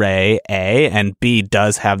kill Rey, A, and B,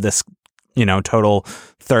 does have this total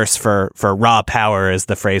thirst for raw power is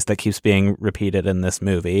the phrase that keeps being repeated in this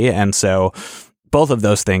movie. And so both of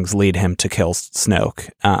those things lead him to kill Snoke,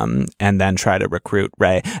 and then try to recruit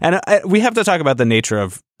Rey. And we have to talk about the nature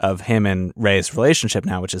of him and Rey's relationship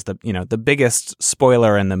now, which is the biggest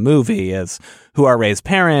spoiler in the movie is who are Rey's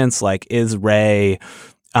parents? Like, is Rey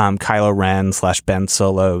Kylo Ren / Ben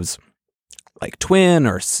Solo's like twin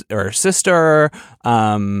or sister?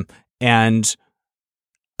 And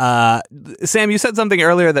Sam, you said something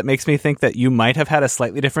earlier that makes me think that you might have had a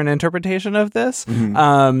slightly different interpretation of this.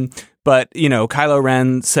 Mm-hmm. But, Kylo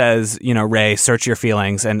Ren says, Rey, search your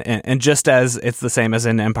feelings. And just as it's the same as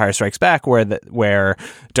in Empire Strikes Back, where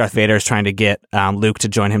Darth Vader is trying to get Luke to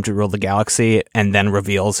join him to rule the galaxy and then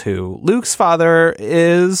reveals who Luke's father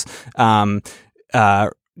is,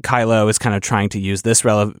 Kylo is kind of trying to use this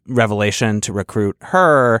revelation to recruit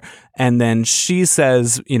her. And then she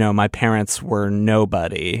says, my parents were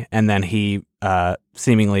nobody. And then he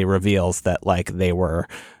seemingly reveals that they were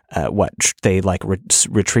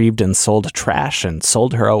retrieved and sold trash and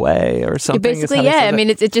sold her away or something. Basically, yeah. I mean,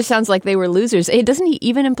 it just sounds like they were losers. Doesn't he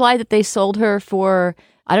even imply that they sold her for,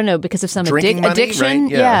 I don't know, because of some addiction?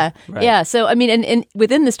 Right? Yeah. Right. Yeah. So, I mean, and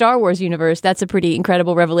within the Star Wars universe, that's a pretty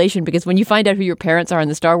incredible revelation, because when you find out who your parents are in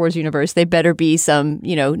the Star Wars universe, they better be some,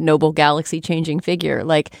 noble galaxy-changing figure.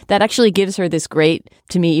 Like, that actually gives her this great,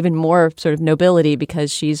 to me, even more sort of nobility,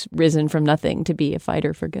 because she's risen from nothing to be a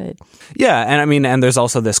fighter for good. Yeah. And I mean, and there's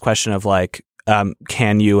also this question of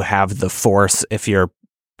can you have the Force if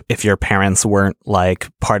your parents weren't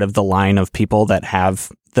part of the line of people that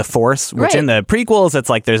have the Force, which in the prequels, it's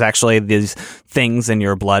there's actually these things in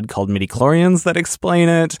your blood called midichlorians that explain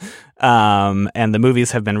it. And the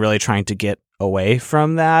movies have been really trying to get away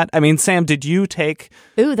from that. I mean, Sam, did you take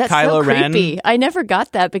that's Kylo so creepy. Ren? I never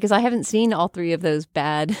got that because I haven't seen all three of those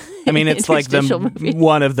bad I mean, it's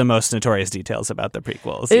one of the most notorious details about the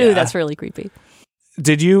prequels. Ooh, that's really creepy.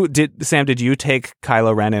 Did Sam, did you take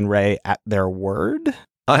Kylo Ren and Rey at their word?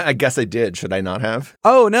 I guess I did. Should I not have?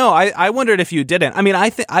 Oh, no. I wondered if you didn't. I mean,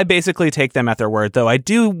 I basically take them at their word, though I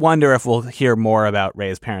do wonder if we'll hear more about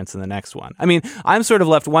Rey's parents in the next one. I mean, I'm sort of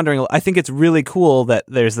left wondering. I think it's really cool that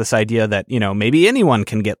there's this idea that, maybe anyone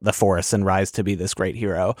can get the Force and rise to be this great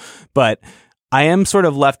hero. But I am sort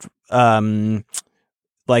of left,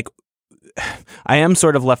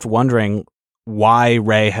 wondering why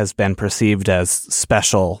Rey has been perceived as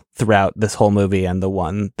special throughout this whole movie and the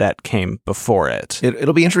one that came before it.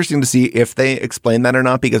 It'll be interesting to see if they explain that or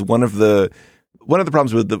not, because one of the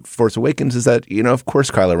problems with The Force Awakens is that, of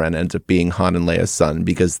course Kylo Ren ends up being Han and Leia's son,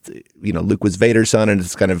 because, Luke was Vader's son, and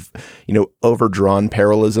it's kind of, overdrawn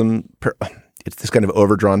parallelism. It's this kind of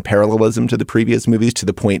overdrawn parallelism to the previous movies, to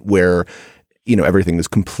the point where everything is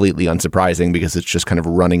completely unsurprising because it's just kind of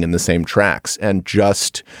running in the same tracks, and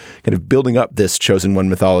just kind of building up this chosen one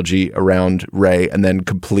mythology around Rey and then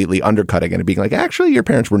completely undercutting it and being actually, your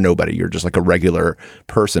parents were nobody. You're just a regular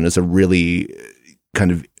person, is a really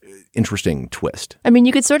kind of interesting twist. I mean,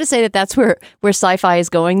 you could sort of say that that's where sci-fi is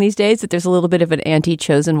going these days, that there's a little bit of an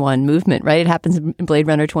anti-Chosen One movement, right? It happens in Blade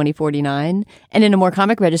Runner 2049. And in a more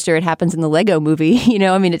comic register, it happens in the Lego movie. You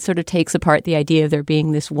know, I mean, it sort of takes apart the idea of there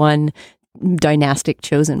being this one dynastic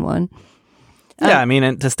Chosen One. Yeah, I mean,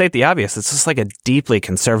 and to state the obvious, it's just like a deeply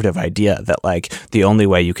conservative idea that like the only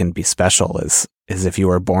way you can be special is if you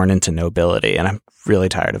were born into nobility, and I'm really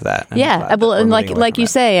tired of that. Yeah, well, and like you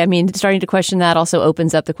say, I mean, starting to question that also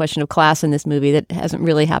opens up the question of class in this movie that hasn't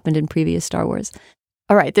really happened in previous Star Wars.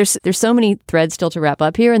 All right, there's so many threads still to wrap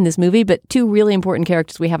up here in this movie, but two really important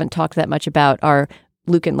characters we haven't talked that much about are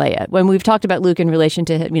Luke and Leia. When we've talked about Luke in relation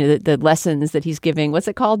to the lessons that he's giving, what's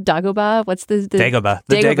it called? Dagobah? What's the Dagobah?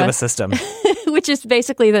 The Dagobah system. Which is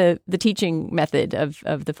basically the teaching method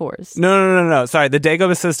of the Force. No. Sorry, the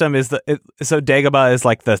Dagobah system is so Dagobah is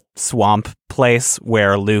like the swamp place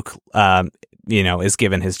where Luke, is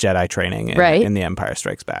given his Jedi training in The Empire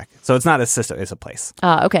Strikes Back. So it's not a system; it's a place.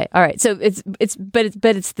 Okay, all right. So it's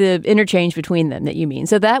the interchange between them that you mean.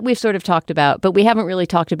 So that we've sort of talked about, but we haven't really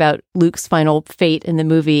talked about Luke's final fate in the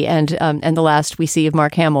movie and the last we see of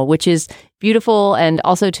Mark Hamill, which is beautiful and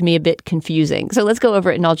also to me a bit confusing. So let's go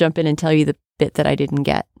over it, and I'll jump in and tell you the bit that I didn't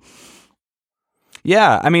get.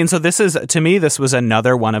 Yeah, I mean, so this was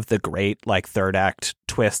another one of the great like third act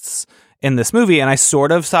twists in this movie, and I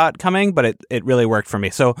sort of saw it coming, but it really worked for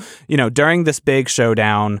me. So, during this big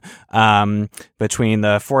showdown between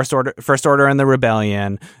the First Order and the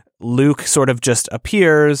Rebellion, Luke sort of just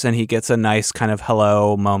appears, and he gets a nice kind of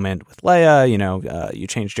hello moment with Leia. You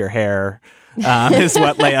changed your hair, is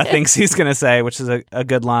what Leia thinks he's going to say, which is a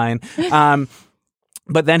good line.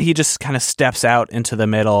 But then he just kind of steps out into the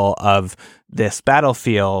middle of this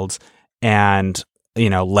battlefield and,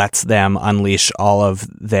 lets them unleash all of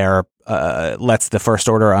their, lets the First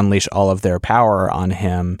Order unleash all of their power on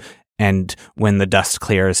him. And when the dust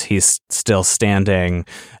clears, he's still standing.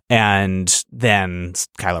 And then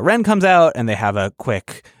Kylo Ren comes out and they have a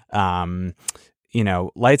quick, lightsaber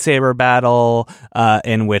battle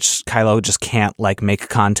in which Kylo just can't make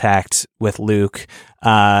contact with Luke.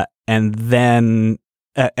 And then...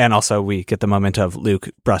 and also we get the moment of Luke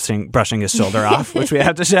brushing his shoulder off, which we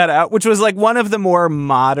have to shout out, which was one of the more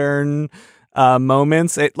modern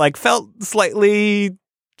moments. It felt slightly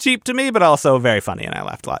cheap to me, but also very funny, and I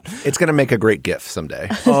laughed a lot. It's going to make a great GIF someday.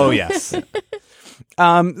 Oh, yes.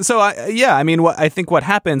 I think what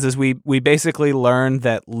happens is we basically learn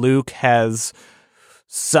that Luke has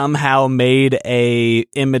somehow made a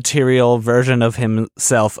immaterial version of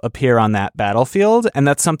himself appear on that battlefield. And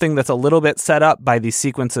that's something that's a little bit set up by these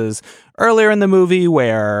sequences earlier in the movie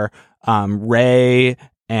where Rey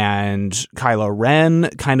and Kylo Ren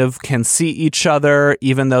kind of can see each other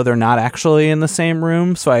even though they're not actually in the same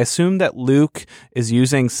room. So I assume that Luke is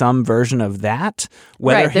using some version of that.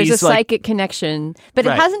 Right, there's a psychic connection, but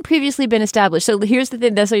it hasn't previously been established. So here's the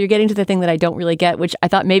thing, so you're getting to the thing that I don't really get, which I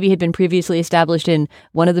thought maybe had been previously established in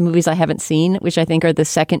one of the movies I haven't seen, which I think are the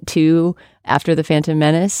second two after The Phantom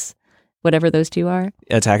Menace, whatever those two are.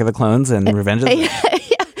 Attack of the Clones and Revenge of the...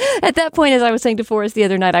 At that point, as I was saying to Forrest the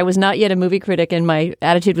other night, I was not yet a movie critic, and my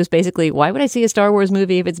attitude was basically, why would I see a Star Wars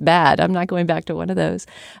movie if it's bad? I'm not going back to one of those.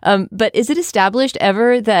 But is it established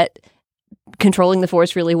ever that controlling the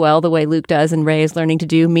Force really well, the way Luke does and Rey is learning to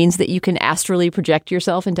do, means that you can astrally project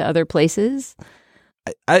yourself into other places?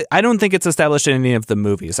 I don't think it's established in any of the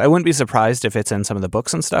movies. I wouldn't be surprised if it's in some of the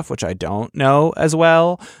books and stuff, which I don't know as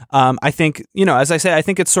well. I think, as I say, I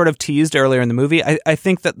think it's sort of teased earlier in the movie. I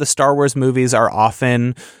think that the Star Wars movies are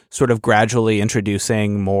often sort of gradually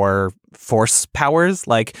introducing more Force powers.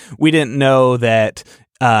 We didn't know that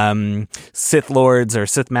Sith Lords or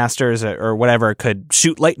Sith Masters or whatever could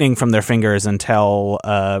shoot lightning from their fingers until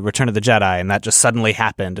Return of the Jedi, and that just suddenly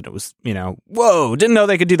happened, and it was, whoa, didn't know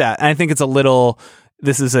they could do that. And I think it's a little...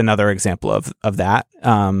 This is another example of that,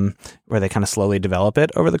 where they kind of slowly develop it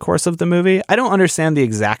over the course of the movie. I don't understand the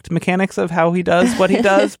exact mechanics of how he does what he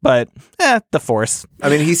does, but the Force. I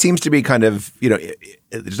mean, he seems to be kind of,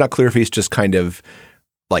 it's not clear if he's just kind of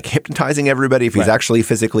hypnotizing everybody, if he's actually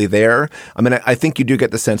physically there. I mean, I think you do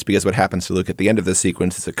get the sense, because what happens to Luke at the end of the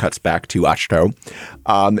sequence is it cuts back to Ahch-To,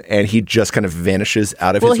 and he just kind of vanishes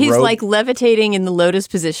out of his robe. Well, he's levitating in the lotus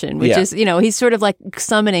position, which is, he's sort of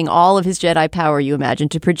summoning all of his Jedi power, you imagine,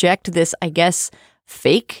 to project this, I guess,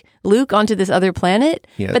 fake Luke onto this other planet.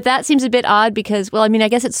 Yeah. But that seems a bit odd because, I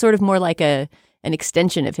guess it's sort of more like an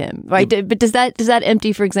extension of him, right? But does that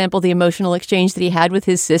empty, for example, the emotional exchange that he had with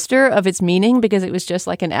his sister of its meaning because it was just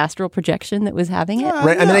like an astral projection that was having it?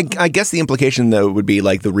 Right. I mean, I guess the implication, though, would be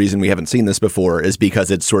like the reason we haven't seen this before is because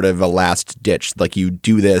it's sort of a last ditch. Like you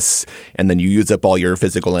do this and then you use up all your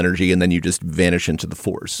physical energy and then you just vanish into the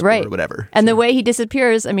Force or whatever. And the way he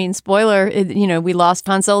disappears, I mean, spoiler, we lost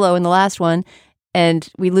Han Solo in the last one and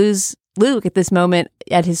we lose Luke at this moment,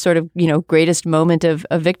 at his sort of, greatest moment of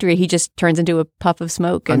victory. He just turns into a puff of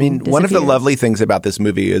smoke. And one of the lovely things about this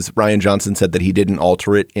movie is Rian Johnson said that he didn't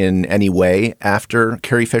alter it in any way after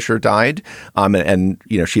Carrie Fisher died. And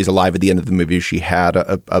she's alive at the end of the movie. She had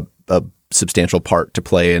a substantial part to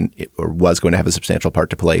play or was going to have a substantial part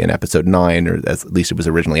to play in episode 9, or at least it was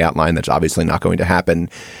originally outlined. That's obviously not going to happen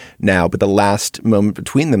now. But the last moment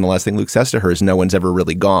between them, the last thing Luke says to her is, "No one's ever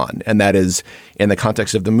really gone." And that is, in the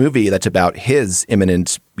context of the movie, that's about his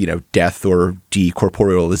imminent, death or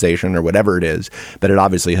decorporealization or whatever it is. But it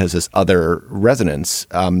obviously has this other resonance.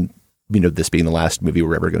 This being the last movie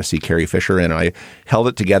we're ever going to see Carrie Fisher in. I held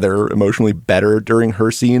it together emotionally better during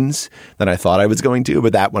her scenes than I thought I was going to,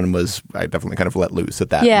 but that one I definitely kind of let loose at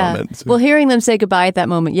that moment. So. Well, hearing them say goodbye at that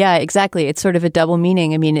moment, yeah, exactly. It's sort of a double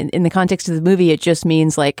meaning. I mean, in the context of the movie, it just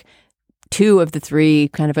means like 2 of the 3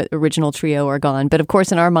 kind of original trio are gone. But of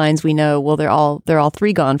course, in our minds, we know, well, they're all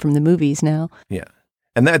 3 gone from the movies now. Yeah.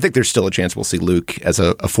 And I think there's still a chance we'll see Luke as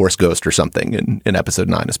a Force ghost or something in episode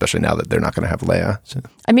 9, especially now that they're not going to have Leia. So.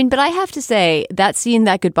 I mean, but I have to say that scene,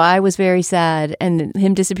 that goodbye was very sad, and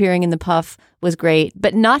him disappearing in the puff was great.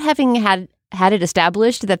 But not having had it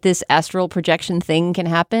established that this astral projection thing can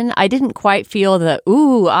happen, I didn't quite feel the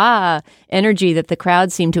energy that the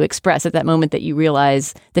crowd seemed to express at that moment that you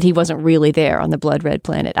realize that he wasn't really there on the blood red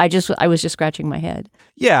planet. I was just scratching my head.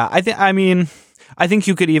 Yeah, I think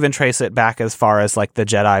you could even trace it back as far as like the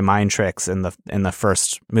Jedi mind tricks in the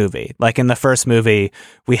first movie. Like in the first movie,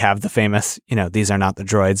 we have the famous, these are not the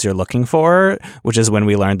droids you're looking for, which is when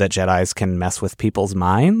we learned that Jedis can mess with people's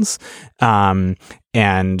minds. And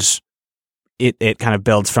it kind of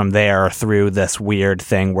builds from there through this weird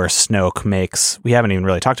thing where Snoke makes, we haven't even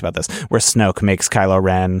really talked about this, where Snoke makes Kylo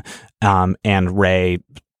Ren and Rey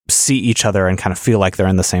see each other and kind of feel like they're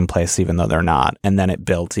in the same place even though they're not, and then it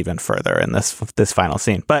builds even further in this final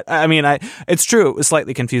scene. But I mean, it's true, it was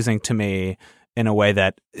slightly confusing to me in a way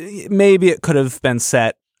that maybe it could have been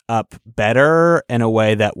set up better in a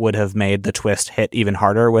way that would have made the twist hit even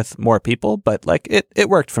harder with more people, but like it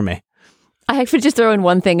worked for me. I could just throw in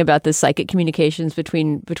one thing about the psychic communications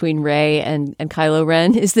between Rey and Kylo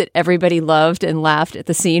Ren is that everybody loved and laughed at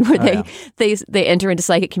the scene where they enter into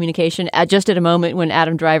psychic communication at a moment when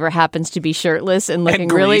Adam Driver happens to be shirtless and looking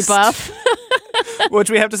really buff.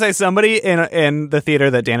 Which we have to say, somebody in the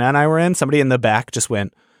theater that Dana and I were in, somebody in the back just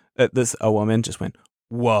went, a woman just went,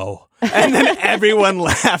 "Whoa." And then everyone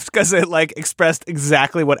laughed because it like expressed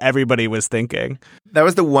exactly what everybody was thinking. That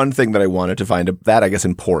was the one thing that I wanted to find, that I guess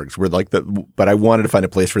in Porgs, where but I wanted to find a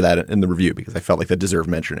place for that in the review because I felt like that deserved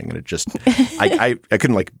mentioning, and it just I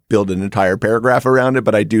couldn't like build an entire paragraph around it,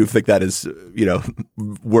 but I do think that is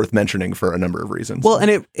worth mentioning for a number of reasons. Well,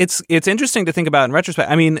 and it's interesting to think about in retrospect.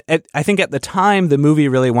 I mean, I think at the time the movie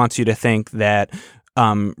really wants you to think that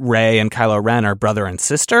Rey and Kylo Ren are brother and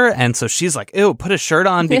sister, and so she's like, "Ew, put a shirt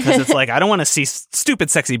on," because it's like, I don't want to see stupid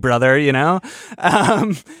sexy brother,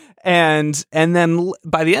 and then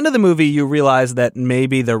by the end of the movie you realize that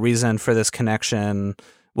maybe the reason for this connection,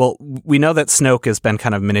 well, we know that Snoke has been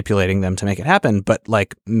kind of manipulating them to make it happen, but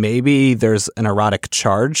like maybe there's an erotic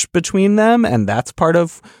charge between them, and that's part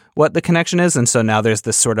of what the connection is. And so now there's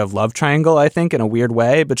this sort of love triangle, I think, in a weird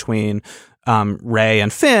way between Rey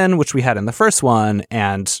and Finn, which we had in the first one,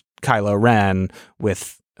 and Kylo Ren,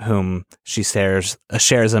 with whom she shares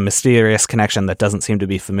a mysterious connection that doesn't seem to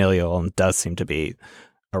be familial and does seem to be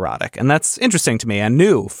erotic. And that's interesting to me and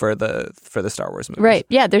new for the Star Wars movies. Right.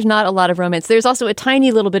 Yeah, there's not a lot of romance. There's also a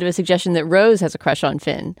tiny little bit of a suggestion that Rose has a crush on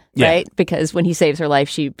Finn, right? Yeah. Because when he saves her life,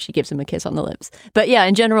 she gives him a kiss on the lips. But yeah,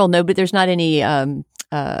 in general, no, but there's not any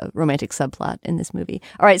romantic subplot in this movie.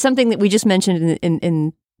 All right, something that we just mentioned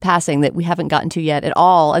in passing that we haven't gotten to yet at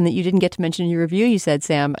all, and that you didn't get to mention in your review, you said,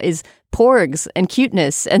 Sam, is porgs and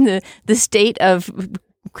cuteness and the state of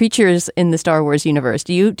creatures in the Star Wars universe.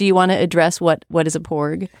 Do you want to address what is a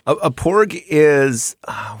porg? A porg is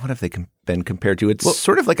what have they been compared to? It's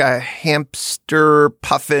sort of like a hamster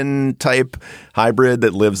puffin type hybrid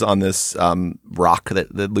that lives on this rock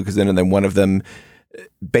that Luke is in, and then one of them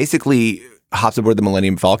basically hops aboard the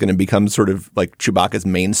Millennium Falcon and becomes sort of like Chewbacca's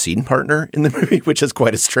main scene partner in the movie, which is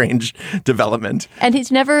quite a strange development. And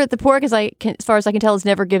he's never, the Porg, as far as I can tell, is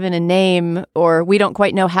never given a name, or we don't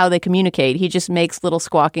quite know how they communicate. He just makes little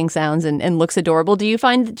squawking sounds and looks adorable. Do you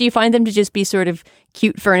find them to just be sort of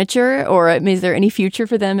cute furniture, or is there any future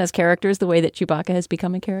for them as characters the way that Chewbacca has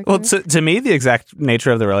become a character? Well, to me, the exact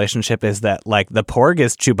nature of the relationship is that, like, the Porg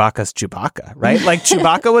is Chewbacca's Chewbacca, right? Like,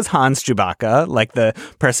 Chewbacca was Han's Chewbacca, like the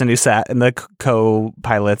person who sat in the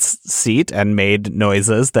co-pilot's seat and made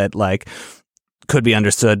noises that, like, could be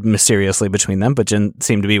understood mysteriously between them, but didn't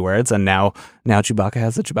seem to be words. And now Chewbacca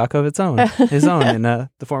has a Chewbacca of his own in the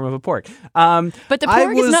form of a Porg. But the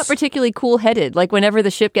Porg is not particularly cool-headed. Like, whenever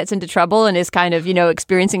the ship gets into trouble and is kind of,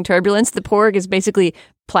 experiencing turbulence, the Porg is basically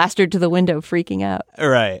plastered to the window, freaking out.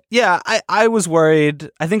 Right. Yeah, I was worried.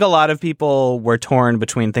 I think a lot of people were torn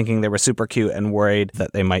between thinking they were super cute and worried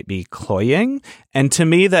that they might be cloying. And to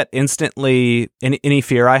me, that instantly, any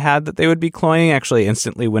fear I had that they would be cloying actually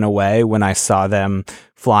instantly went away when I saw them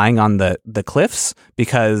flying on the cliffs,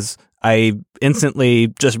 because I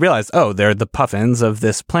instantly just realized, oh, they're the puffins of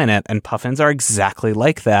this planet, and puffins are exactly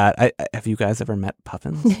like that. Have you guys ever met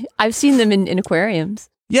puffins? I've seen them in aquariums.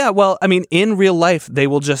 Yeah, well, I mean, in real life, they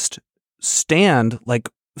will just stand like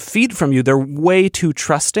feet from you. They're way too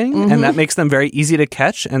trusting, and that makes them very easy to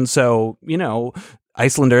catch. And so,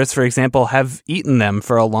 Icelanders, for example, have eaten them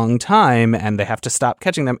for a long time, and they have to stop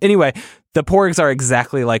catching them. Anyway, the Porgs are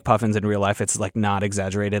exactly like puffins in real life. It's like not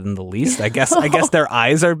exaggerated in the least. I guess their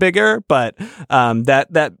eyes are bigger, but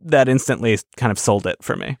that instantly kind of sold it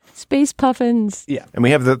for me. Space puffins. Yeah, and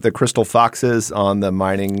we have the crystal foxes on the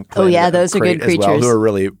mining planet. Oh yeah, those are good creatures. Well, who are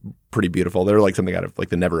really pretty beautiful. They're like something out of like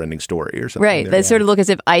the Never-Ending Story or something. Right. They sort of look as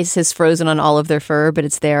if ice has frozen on all of their fur, but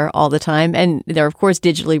it's there all the time. And they're, of course,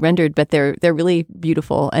 digitally rendered, but they're really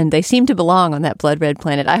beautiful. And they seem to belong on that blood red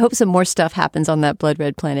planet. I hope some more stuff happens on that blood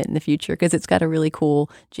red planet in the future, because it's got a really cool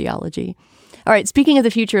geology. All right, speaking of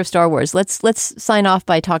the future of Star Wars, let's sign off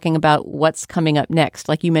by talking about what's coming up next.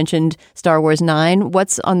 Like you mentioned, Star Wars 9.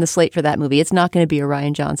 What's on the slate for that movie? It's not going to be a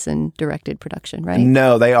Rian Johnson directed production, right?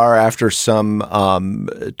 No, they are, after some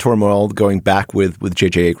turmoil going back with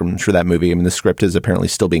J.J. Abrams for that movie. I mean, the script is apparently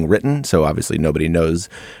still being written, so obviously nobody knows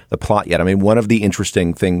the plot yet. I mean, one of the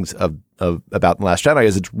interesting things about The Last Jedi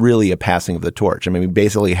is it's really a passing of the torch. I mean, we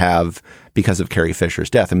basically have, because of Carrie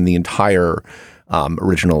Fisher's death, I mean, the entire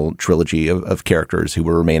original trilogy of characters who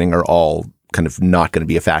were remaining are all kind of not going to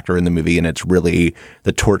be a factor in the movie, and it's really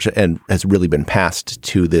the torch and has really been passed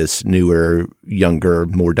to this newer, younger,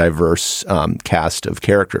 more diverse cast of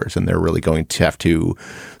characters, and they're really going to have to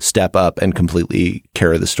step up and completely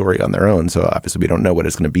carry the story on their own. So obviously we don't know what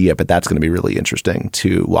it's going to be yet, but that's going to be really interesting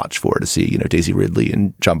to watch for, to see, Daisy Ridley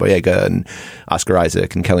and John Boyega and Oscar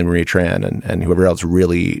Isaac and Kelly Marie Tran and whoever else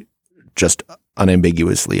really just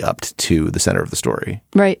unambiguously upped to the center of the story.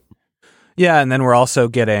 Right. Yeah, and then we're also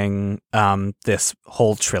getting this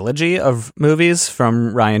whole trilogy of movies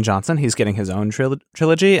from Rian Johnson. He's getting his own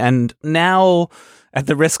trilogy. And now, at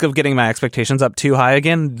the risk of getting my expectations up too high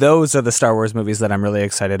again, those are the Star Wars movies that I'm really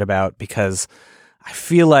excited about, because I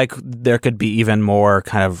feel like there could be even more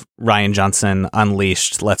kind of Rian Johnson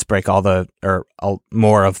unleashed. Let's break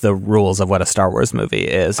more of the rules of what a Star Wars movie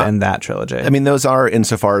is in that trilogy. I mean, those are,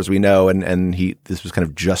 insofar as we know, and this was kind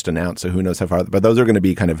of just announced, so who knows how far, but those are going to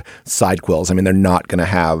be kind of sidequels. I mean, they're not going to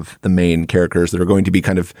have the main characters that are going to be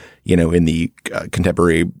kind of, in the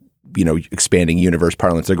contemporary, expanding universe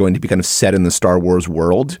parlance. They're going to be kind of set in the Star Wars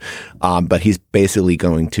world, but he's basically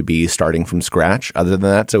going to be starting from scratch other than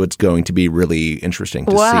that. So it's going to be really interesting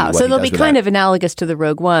to see what so he they'll does be with kind that. of analogous to the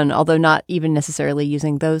Rogue One, although not even necessarily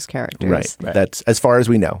using those characters. Right. That's as far as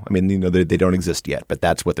we know. I mean, they don't exist yet, but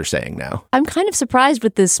that's what they're saying now. I'm kind of surprised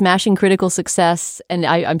with the smashing critical success, and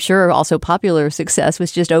I'm sure also popular success,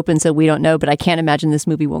 was just open, so we don't know, but I can't imagine this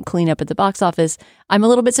movie won't clean up at the box office. I'm a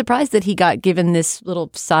little bit surprised that he got given this little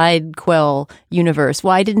side quell universe.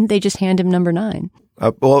 Why didn't they just hand him number 9?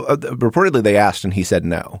 Reportedly they asked and he said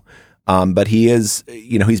no. But he is,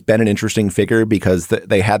 he's been an interesting figure, because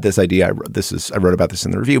they had this idea. I wrote about this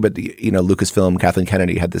in the review, but Lucasfilm, Kathleen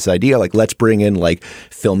Kennedy had this idea, like, let's bring in like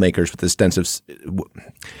filmmakers with this sense of.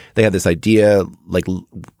 They had this idea, like,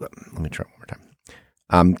 let me try one more time.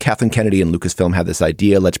 Kathleen Kennedy and Lucasfilm had this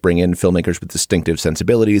idea, let's bring in filmmakers with distinctive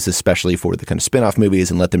sensibilities, especially for the kind of spin-off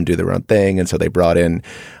movies, and let them do their own thing. And so they brought in,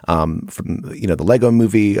 from the Lego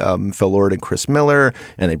movie, Phil Lord and Chris Miller,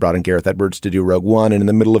 and they brought in Gareth Edwards to do Rogue One. And in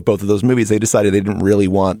the middle of both of those movies, they decided they didn't really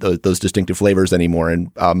want those distinctive flavors anymore,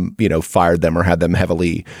 and, fired them or had them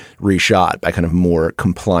heavily reshot by kind of more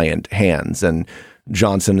compliant hands. And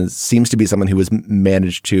Johnson seems to be someone who has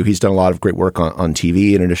managed to, he's done a lot of great work on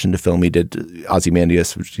TV. In addition to film, he did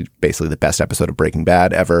Ozymandias, which is basically the best episode of Breaking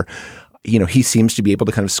Bad ever. He seems to be able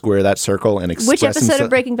to kind of square that circle and express Which episode himself. of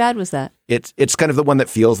Breaking Bad was that? It's kind of the one that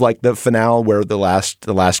feels like the finale, where the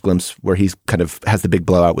last glimpse where he's kind of has the big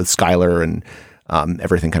blowout with Skyler and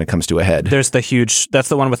everything kind of comes to a head. That's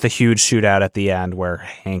the one with the huge shootout at the end where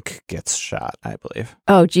Hank gets shot, I believe.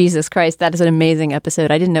 Oh, Jesus Christ. That is an amazing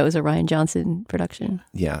episode. I didn't know it was a Rian Johnson production.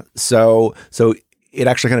 Yeah. So it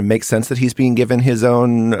actually kind of makes sense that he's being given his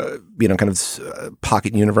own, kind of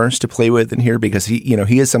pocket universe to play with in here, because he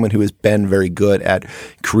is someone who has been very good at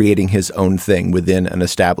creating his own thing within an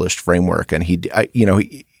established framework. And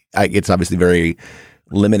it's obviously very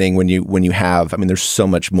limiting when you have, there's so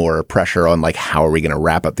much more pressure on like, how are we going to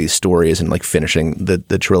wrap up these stories and like finishing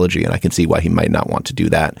the trilogy. And I can see why he might not want to do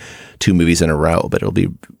that 2 movies in a row, but it'll be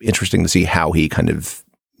interesting to see how he kind of,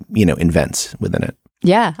 invents within it.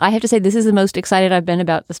 Yeah, I have to say this is the most excited I've been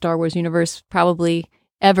about the Star Wars universe probably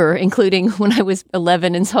ever, including when I was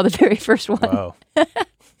 11 and saw the very first one. Whoa.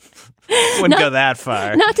 Wouldn't go that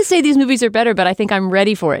far. Not to say these movies are better, but I think I'm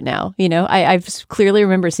ready for it now. I clearly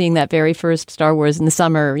remember seeing that very first Star Wars in the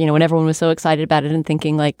summer, when everyone was so excited about it and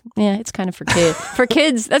thinking like, yeah, it's kind of for kids. For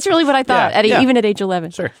kids, that's really what I thought, even at age 11.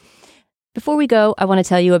 Sure. Before we go, I want to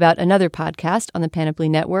tell you about another podcast on the Panoply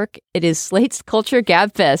Network. It is Slate's Culture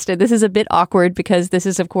Gabfest. And this is a bit awkward because this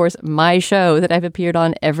is, of course, my show that I've appeared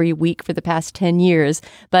on every week for the past 10 years.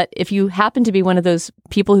 But if you happen to be one of those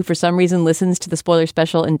people who for some reason listens to the spoiler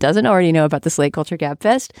special and doesn't already know about the Slate Culture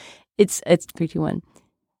Gabfest, it's 3, 2, 1.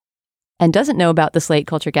 And doesn't know about the Slate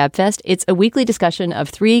Culture Gabfest, it's a weekly discussion of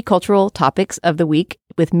 3 cultural topics of the week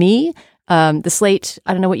with me, the Slate,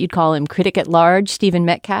 I don't know what you'd call him, critic at large, Stephen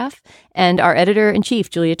Metcalf, and our editor-in-chief,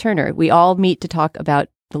 Julia Turner. We all meet to talk about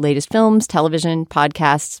the latest films, television,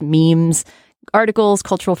 podcasts, memes, articles,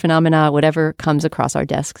 cultural phenomena, whatever comes across our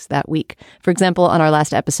desks that week. For example, on our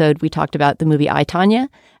last episode, we talked about the movie I, Tonya,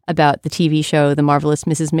 about the TV show The Marvelous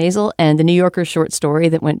Mrs. Maisel, and the New Yorker short story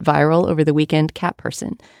that went viral over the weekend, Cat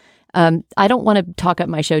Person. I don't want to talk up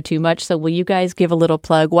my show too much, so will you guys give a little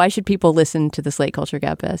plug? Why should people listen to the Slate Culture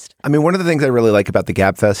Gabfest? One of the things I really like about the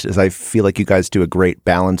Gabfest is I feel like you guys do a great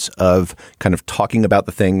balance of kind of talking about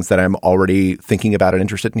the things that I'm already thinking about and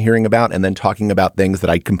interested in hearing about, and then talking about things that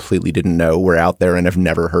I completely didn't know were out there and have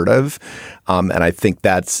never heard of. And I think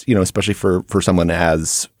that's, especially for someone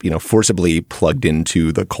as, forcibly plugged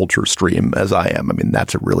into the culture stream as I am,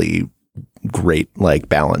 that's a really great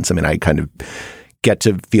balance. I kind of get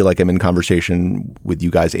to feel like I'm in conversation with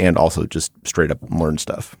you guys and also just straight up learn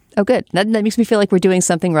stuff. Oh, good. That makes me feel like we're doing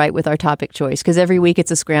something right with our topic choice, because every week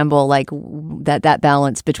it's a scramble, like that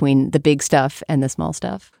balance between the big stuff and the small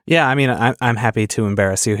stuff. Yeah, I'm happy to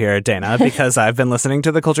embarrass you here, Dana, because I've been listening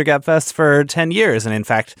to the Culture Gabfest for 10 years. And in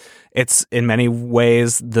fact, it's in many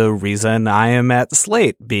ways the reason I am at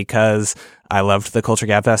Slate, because I loved the Culture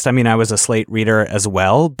Gabfest. I was a Slate reader as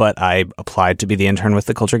well, but I applied to be the intern with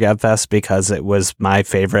the Culture Gabfest because it was my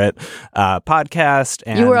favorite podcast.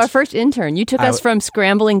 And you were our first intern. You took us from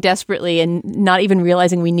scrambling desperately and not even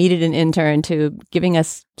realizing we needed an intern to giving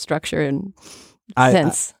us structure and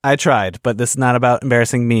sense. I tried, but this is not about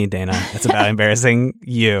embarrassing me, Dana. It's about embarrassing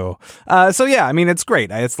you. So yeah, it's great.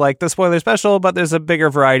 It's like the spoiler special, but there's a bigger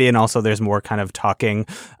variety, and also there's more kind of talking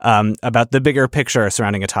about the bigger picture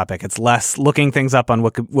surrounding a topic. It's less looking things up on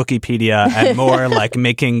Wikipedia and more like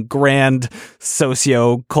making grand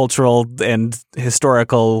socio-cultural and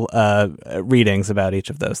historical readings about each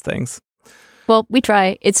of those things. Well, we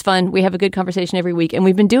try. It's fun. We have a good conversation every week, and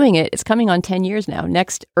we've been doing it. It's coming on 10 years now.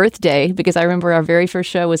 Next Earth Day, because I remember our very first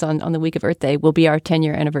show was on the week of Earth Day, will be our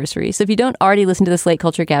 10-year anniversary. So if you don't already listen to the Slate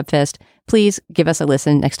Culture Gabfest, please give us a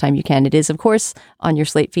listen next time you can. It is, of course, on your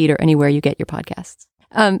Slate feed or anywhere you get your podcasts.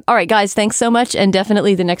 All right, guys, thanks so much. And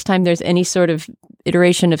definitely the next time there's any sort of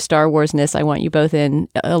iteration of Star Wars-ness, I want you both in,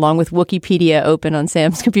 along with Wikipedia open on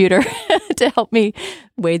Sam's computer to help me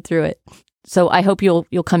wade through it. So I hope you'll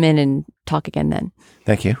come in and talk again then.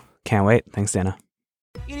 Thank you. Can't wait. Thanks, Dana.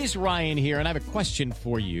 It is Ryan here, and I have a question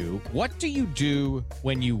for you. What do you do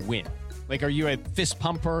when you win? Are you a fist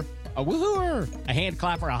pumper, a woohooer, a hand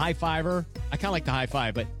clapper, a high fiver? I kind of like the high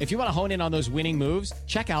five, but if you want to hone in on those winning moves,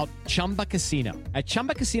 check out Chumba Casino. At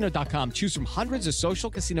ChumbaCasino.com, choose from hundreds of social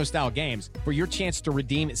casino-style games for your chance to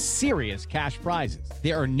redeem serious cash prizes.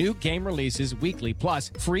 There are new game releases weekly, plus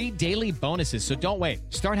free daily bonuses, so don't wait.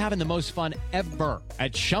 Start having the most fun ever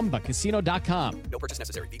at ChumbaCasino.com. No purchase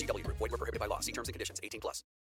necessary. VGW Group. Void where prohibited by law. See terms and conditions. 18+.